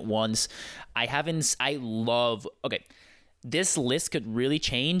really seen it once. Okay. This list could really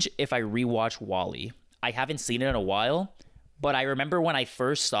change if I rewatch Wall-E. I haven't seen it in a while, but I remember when I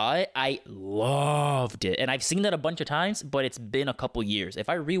first saw it, I loved it. And I've seen it a bunch of times, but it's been a couple years. If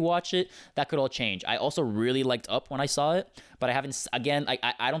I rewatch it, that could all change. I also really liked Up when I saw it, but I haven't, again,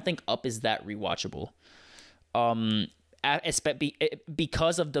 I don't think Up is that rewatchable.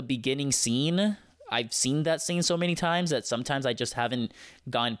 Because of the beginning scene, I've seen that scene so many times that sometimes I just haven't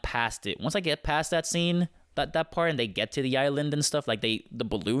gone past it. Once I get past that scene, that part, and they get to the island and stuff, like the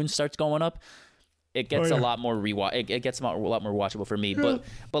balloon starts going up, it gets Oh, yeah. a lot more it gets a lot more watchable for me. But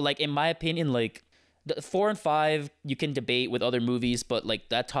like in my opinion, like the 4 and 5 you can debate with other movies, but like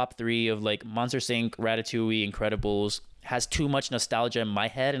that top 3 of like Monsters Inc., Ratatouille, Incredibles has too much nostalgia in my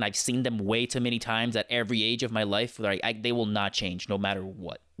head, and I've seen them way too many times at every age of my life. Like they will not change no matter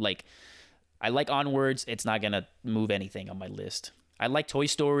what. Like I like Onwards, it's not gonna move anything on my list. I like Toy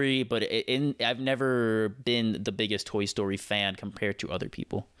Story, but I've never been the biggest Toy Story fan compared to other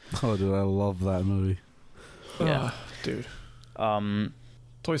people. Oh, dude, I love that movie. Yeah. Dude.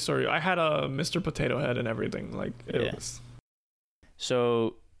 Toy Story. I had a Mr. Potato Head and everything. Like it was.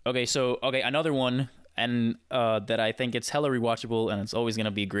 So another one, and that I think it's hella rewatchable, and it's always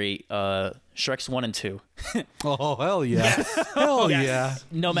gonna be great. Shreks 1 and 2. Oh, hell yeah. Hell Yes. yeah.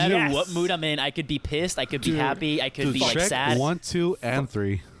 No matter Yes. what mood I'm in, I could be pissed, I could be Dude. happy, I could Dude, be like Shrek sad. 1, 2, and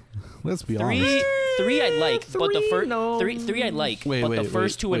 3. Let's be honest. Three I like, but the Three, first no. three I like, Wait, but wait, the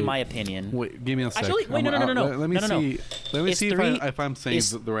first wait, two, in wait. my opinion, Wait, give me a sec. Actually, wait, no. Let me No, no, no. see. Let me Is see three- if I'm saying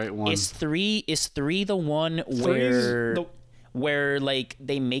is- the right one. is three the one Three's where like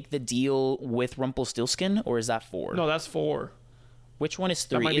they make the deal with Rumpelstiltskin, or is that 4? No, that's 4. Which one is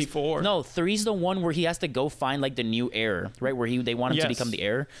 3? That might be 4. No, 3's the one where he has to go find like the new heir, right? Where they want him to Yes. become the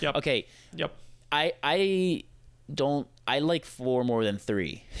heir. Yep. Okay, Yep. I like 4 more than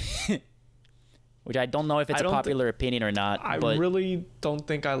 3. Which I don't know if it's I a don't popular opinion or not. I but really don't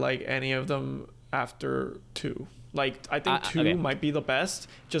think I like any of them after 2. Like I think 2 okay. might be the best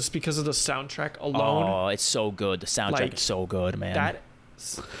just because of the soundtrack alone. oh, it's so good. The soundtrack Like, is so good, man. That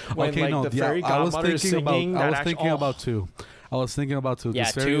when okay, like no, the yeah, fairy I was godmother is thinking about. singing I that was actually, thinking about 2. I was thinking about 2. Yeah,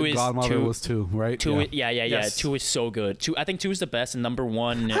 Because 2 Fairy is- Godmother 2 was 2, right? Two, yeah. yeah. 2 is so good. I think 2 is the best, and number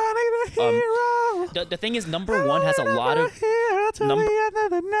 1. I need a hero. The thing is, number 1 has a lot of number-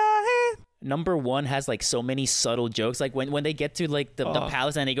 number. number 1 has like so many subtle jokes. Like when they get to like the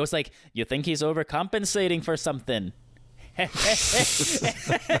palace, and he goes like, "You think he's overcompensating for something?" And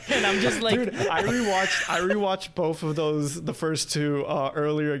I'm just like, dude, I rewatched both of those, the first 2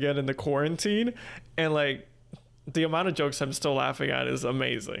 earlier again in the quarantine, and like the amount of jokes I'm still laughing at is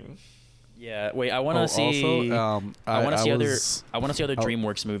amazing. yeah. Wait, I want to see. Also, I want to see was- other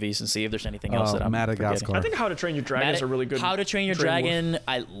DreamWorks movies and see if there's anything else that I'm Madagascar. forgetting. I think How to Train Your Dragon is a really good. How to Train Your DreamWorks. Dragon.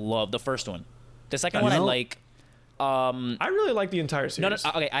 I love the first one. The second one I know- like. I really like the entire series.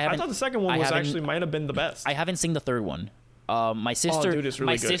 okay, I I haven't- thought the second one I was haven't- actually might have been the best. I haven't seen the third one. My sister, dude, it's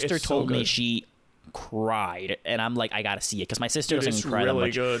really my good. sister It's so told me good. she cried, and I'm like, I gotta see it because my sister Dude, doesn't it's cry that really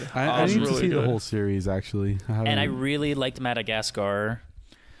much. good. I It's need to really see the good. whole series actually. And I really liked Madagascar.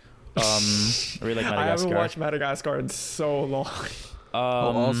 I really like I Madagascar. haven't watched Madagascar in so long.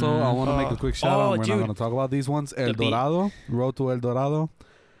 Also, I want to make a quick shout out. We're dude. not going to talk about these ones. El The beat. Dorado, Road to El Dorado,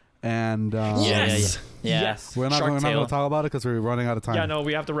 and Yes. Yeah. Yes. we're not Shark going to Tale. talk about it because we're running out of time. Yeah, no,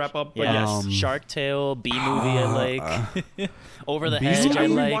 we have to wrap up. But Yeah, yes. Shark Tale, B movie I like. Over the B Hedge movie? I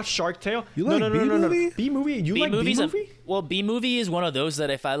You like. watch Shark Tale? You no, like no, no, B no, no, movie? no. B movie? You B like B movies? movie? Well, B movie is one of those that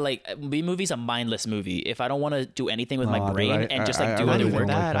if I like, B movie's a mindless movie. If I don't want to do anything with Nah, my dude, brain I- and just I- like I do Not other really even work,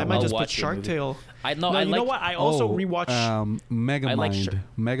 don't like that. that I might I'll just put watch B Shark movie. Tale. I know. No, I you know like. what? I also rewatched. Megamind. I like Shark-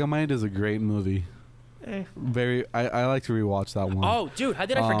 Megamind is a great movie. Eh. Very. I like to rewatch that one. Oh, dude, how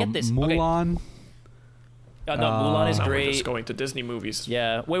did I forget this? Okay. Mulan. No, Mulan is Now we're great. just going to Disney movies.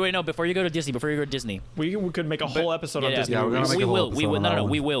 Yeah. Wait, no. Before you go to Disney, We could make a whole episode on Disney Yeah, we're gonna movies. make we a whole will. We episode will. on No, that no,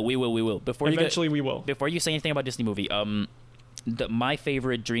 one. we will. Before Eventually, we will. before you say anything about Disney movie, my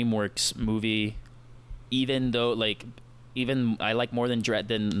favorite DreamWorks movie, even though I like more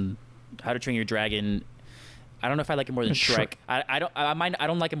than How to Train Your Dragon. I don't know if I like it more than Shrek. I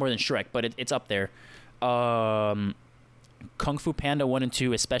don't like it more than Shrek, but it's up there. Kung Fu Panda 1 and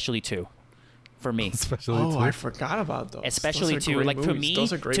 2, especially 2, for me. Especially Oh, two. I forgot about those. Especially Those are 2, great like for movies. me,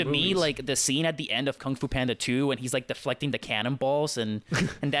 Those are great to me, movies. like the scene at the end of Kung Fu Panda 2 when he's like deflecting the cannonballs and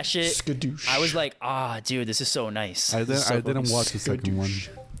that shit. Skadoosh. I was like, dude, this is so nice. I This is so didn't fucking watch the second one. Skadoosh.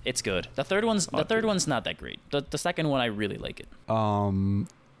 It's good. The third one's not that great. The second one I really like it.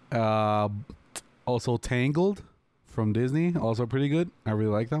 Also Tangled from Disney, also pretty good. I really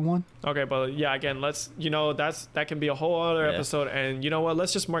like that one. Okay, but yeah, again, that can be a whole other Yeah. episode. And you know what?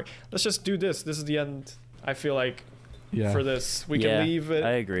 Let's just do this. This is the end. I feel like Yeah. for this, we Yeah, can leave it.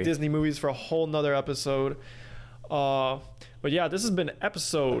 I agree. Disney movies for a whole nother episode. But yeah, this has been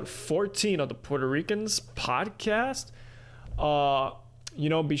episode 14 of the Puerto Ricans podcast.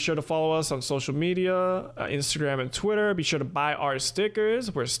 Be sure to follow us on social media, Instagram and Twitter. Be sure to buy our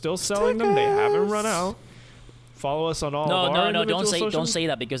stickers. We're still selling them. They haven't run out. Follow us on all of our No, individual don't social- say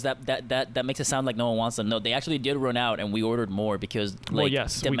that because that makes it sound like no one wants them. No, they actually did run out and we ordered more because Well,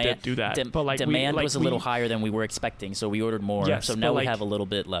 yes, we did do that. But, like, demand was a little higher than we were expecting, so we ordered more. Yes, so but, now we like- have a little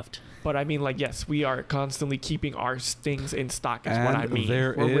bit left. But I mean, yes, we are constantly keeping our things in stock. Is And what I mean.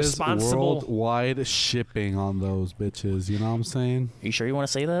 there We're is responsible. worldwide shipping on those bitches. You know what I'm saying? Are you sure you want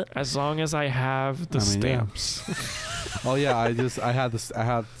to say that? As long as I have the I mean, yeah. stamps. Oh yeah, I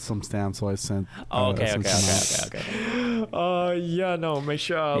had some stamps, so I sent. Oh, okay, I sent okay, some out. okay. Yeah, no, make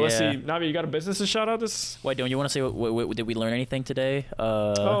sure. Let's Yeah. see. Navi, you got a business to shout out this? Wait, don't you want to say did we learn anything today?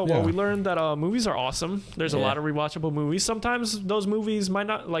 Oh, well, yeah. we learned that movies are awesome. There's a Yeah. lot of rewatchable movies. Sometimes those movies might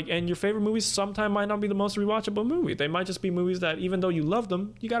not, like, and your favorite movies sometimes might not be the most rewatchable movie. They might just be movies that, even though you love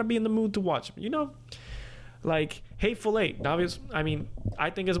them, you got to be in the mood to watch them, you know? Like, Hateful Eight. I mean, I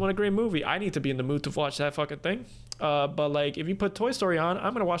think it's one a great movie. I need to be in the mood to watch that fucking thing. But, like, if you put Toy Story on,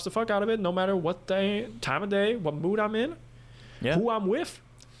 I'm going to watch the fuck out of it no matter what time of day, what mood I'm in, Yeah. who I'm with.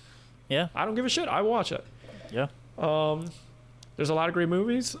 Yeah. I don't give a shit. I watch it. Yeah. There's a lot of great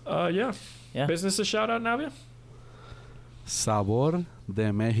movies. Yeah. Yeah. Business to shout out, Navia? Sabor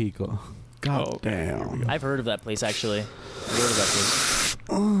de Mexico. God Oh, okay. damn. I've heard of that place actually. I've heard of that place.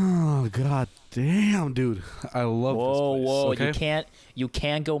 Oh, god damn, dude. I love this Whoa, place. whoa! Okay? You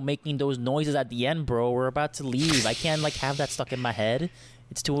can't go making those noises at the end, bro. We're about to leave. I can't like have that stuck in my head.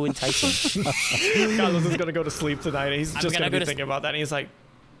 It's too enticing. Carlos is gonna go to sleep tonight. And he's I'm just gonna gonna go be to thinking about that. And he's like,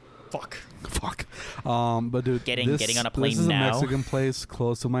 "Fuck." Fuck. But dude, Getting on a plane this is now. a Mexican place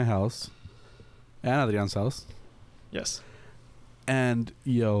close to my house and Adrian's house. Yes. And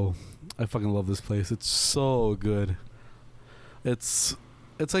yo, I fucking love this place. It's so good. It's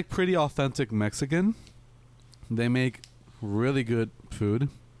like pretty authentic Mexican. They make really good food.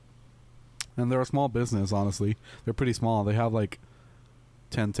 And they're a small business, honestly. They're pretty small. They have like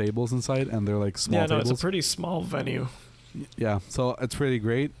 10 tables inside and they're like small Yeah, no, tables. it's a pretty small venue. Yeah, so it's pretty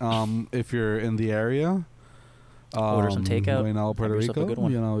great. If you're in the area, Order some takeout. Guaynabo, Puerto Have yourself a Rico, good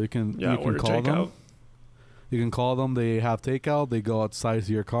one. you know, you can Yeah, you can order call takeout. them. You can call them. They have takeout. They go outside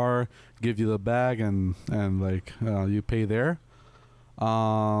to your car, give you the bag, and like you pay there.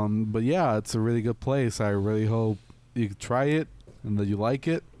 But yeah, it's a really good place. I really hope you try it and that you like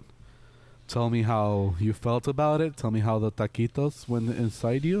it. Tell me how you felt about it. Tell me how the taquitos went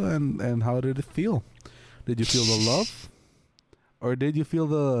inside you, and how did it feel? Did you feel the love, or did you feel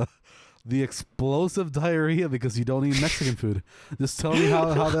the explosive diarrhea because you don't eat Mexican food? Just tell me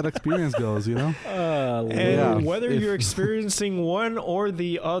how that experience goes. You know. And Yeah. whether If- you're experiencing one or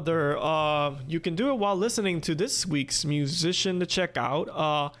the other, you can do it while listening to this week's musician to check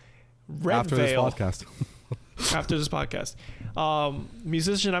out. Red After this Veil. podcast. After this podcast.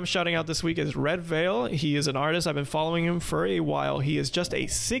 Musician I'm shouting out this week is Red Veil. He is an artist. I've been following him for a while. He is just a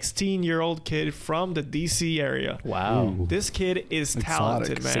 16-year-old kid from the DC area. Wow. Ooh. This kid is Exotic.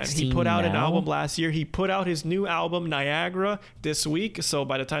 talented, man. He 16 put out an now? album last year. He put out his new album, Niagara, this week. So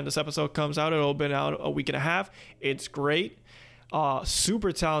by the time this episode comes out, it'll have been out a week and a half. It's great.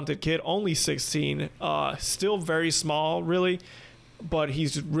 Super talented kid, only 16. Still very small, really. But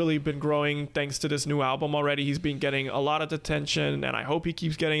he's really been growing thanks to this new album already. He's been getting a lot of attention, and I hope he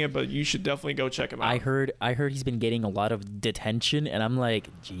keeps getting it, but you should definitely go check him out. I heard he's been getting a lot of detention, and I'm like,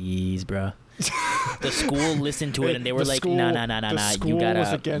 jeez, bro. The school listened to it, and they were The like, school- nah. the You school gotta.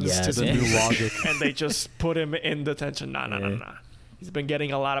 was against yes. The new logic. and they just put him in detention. Nah. Yeah. He's been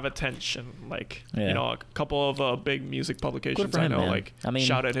getting a lot of attention. Like, Yeah. you know, a couple of big music publications for I him, know, man. like, I mean,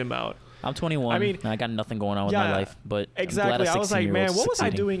 shouted him out. I'm 21. I mean, I got nothing going on with yeah, my life, but Exactly. I'm glad a I was like, 16-year-old's man, what was I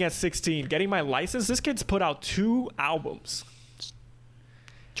succeeding. doing at 16? Getting my license? This kid's put out 2 albums.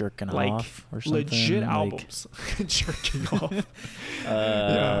 Jerking Like, off or something. legit like, albums. Jerking off.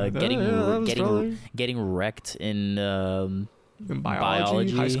 Yeah, getting getting wrecked in In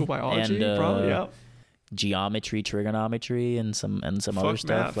biology, high school biology, and, bro. Yeah. geometry, trigonometry, and some other Fuck stuff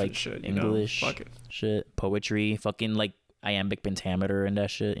math like and shit, you know? English, Fuck it. shit, poetry, fucking like iambic pentameter and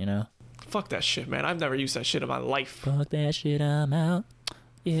that shit. You know, Fuck that shit, man. I've never used that shit in my life. fuck that shit. I'm out.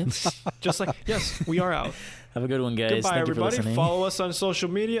 Yeah. Just like, yes, we are out. Have a good one, guys. Goodbye, Thank you for everybody. listening. Follow us on social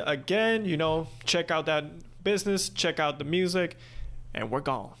media. Again, you know, check out that business, check out the music, and we're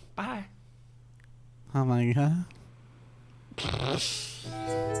gone. Bye. Oh my god.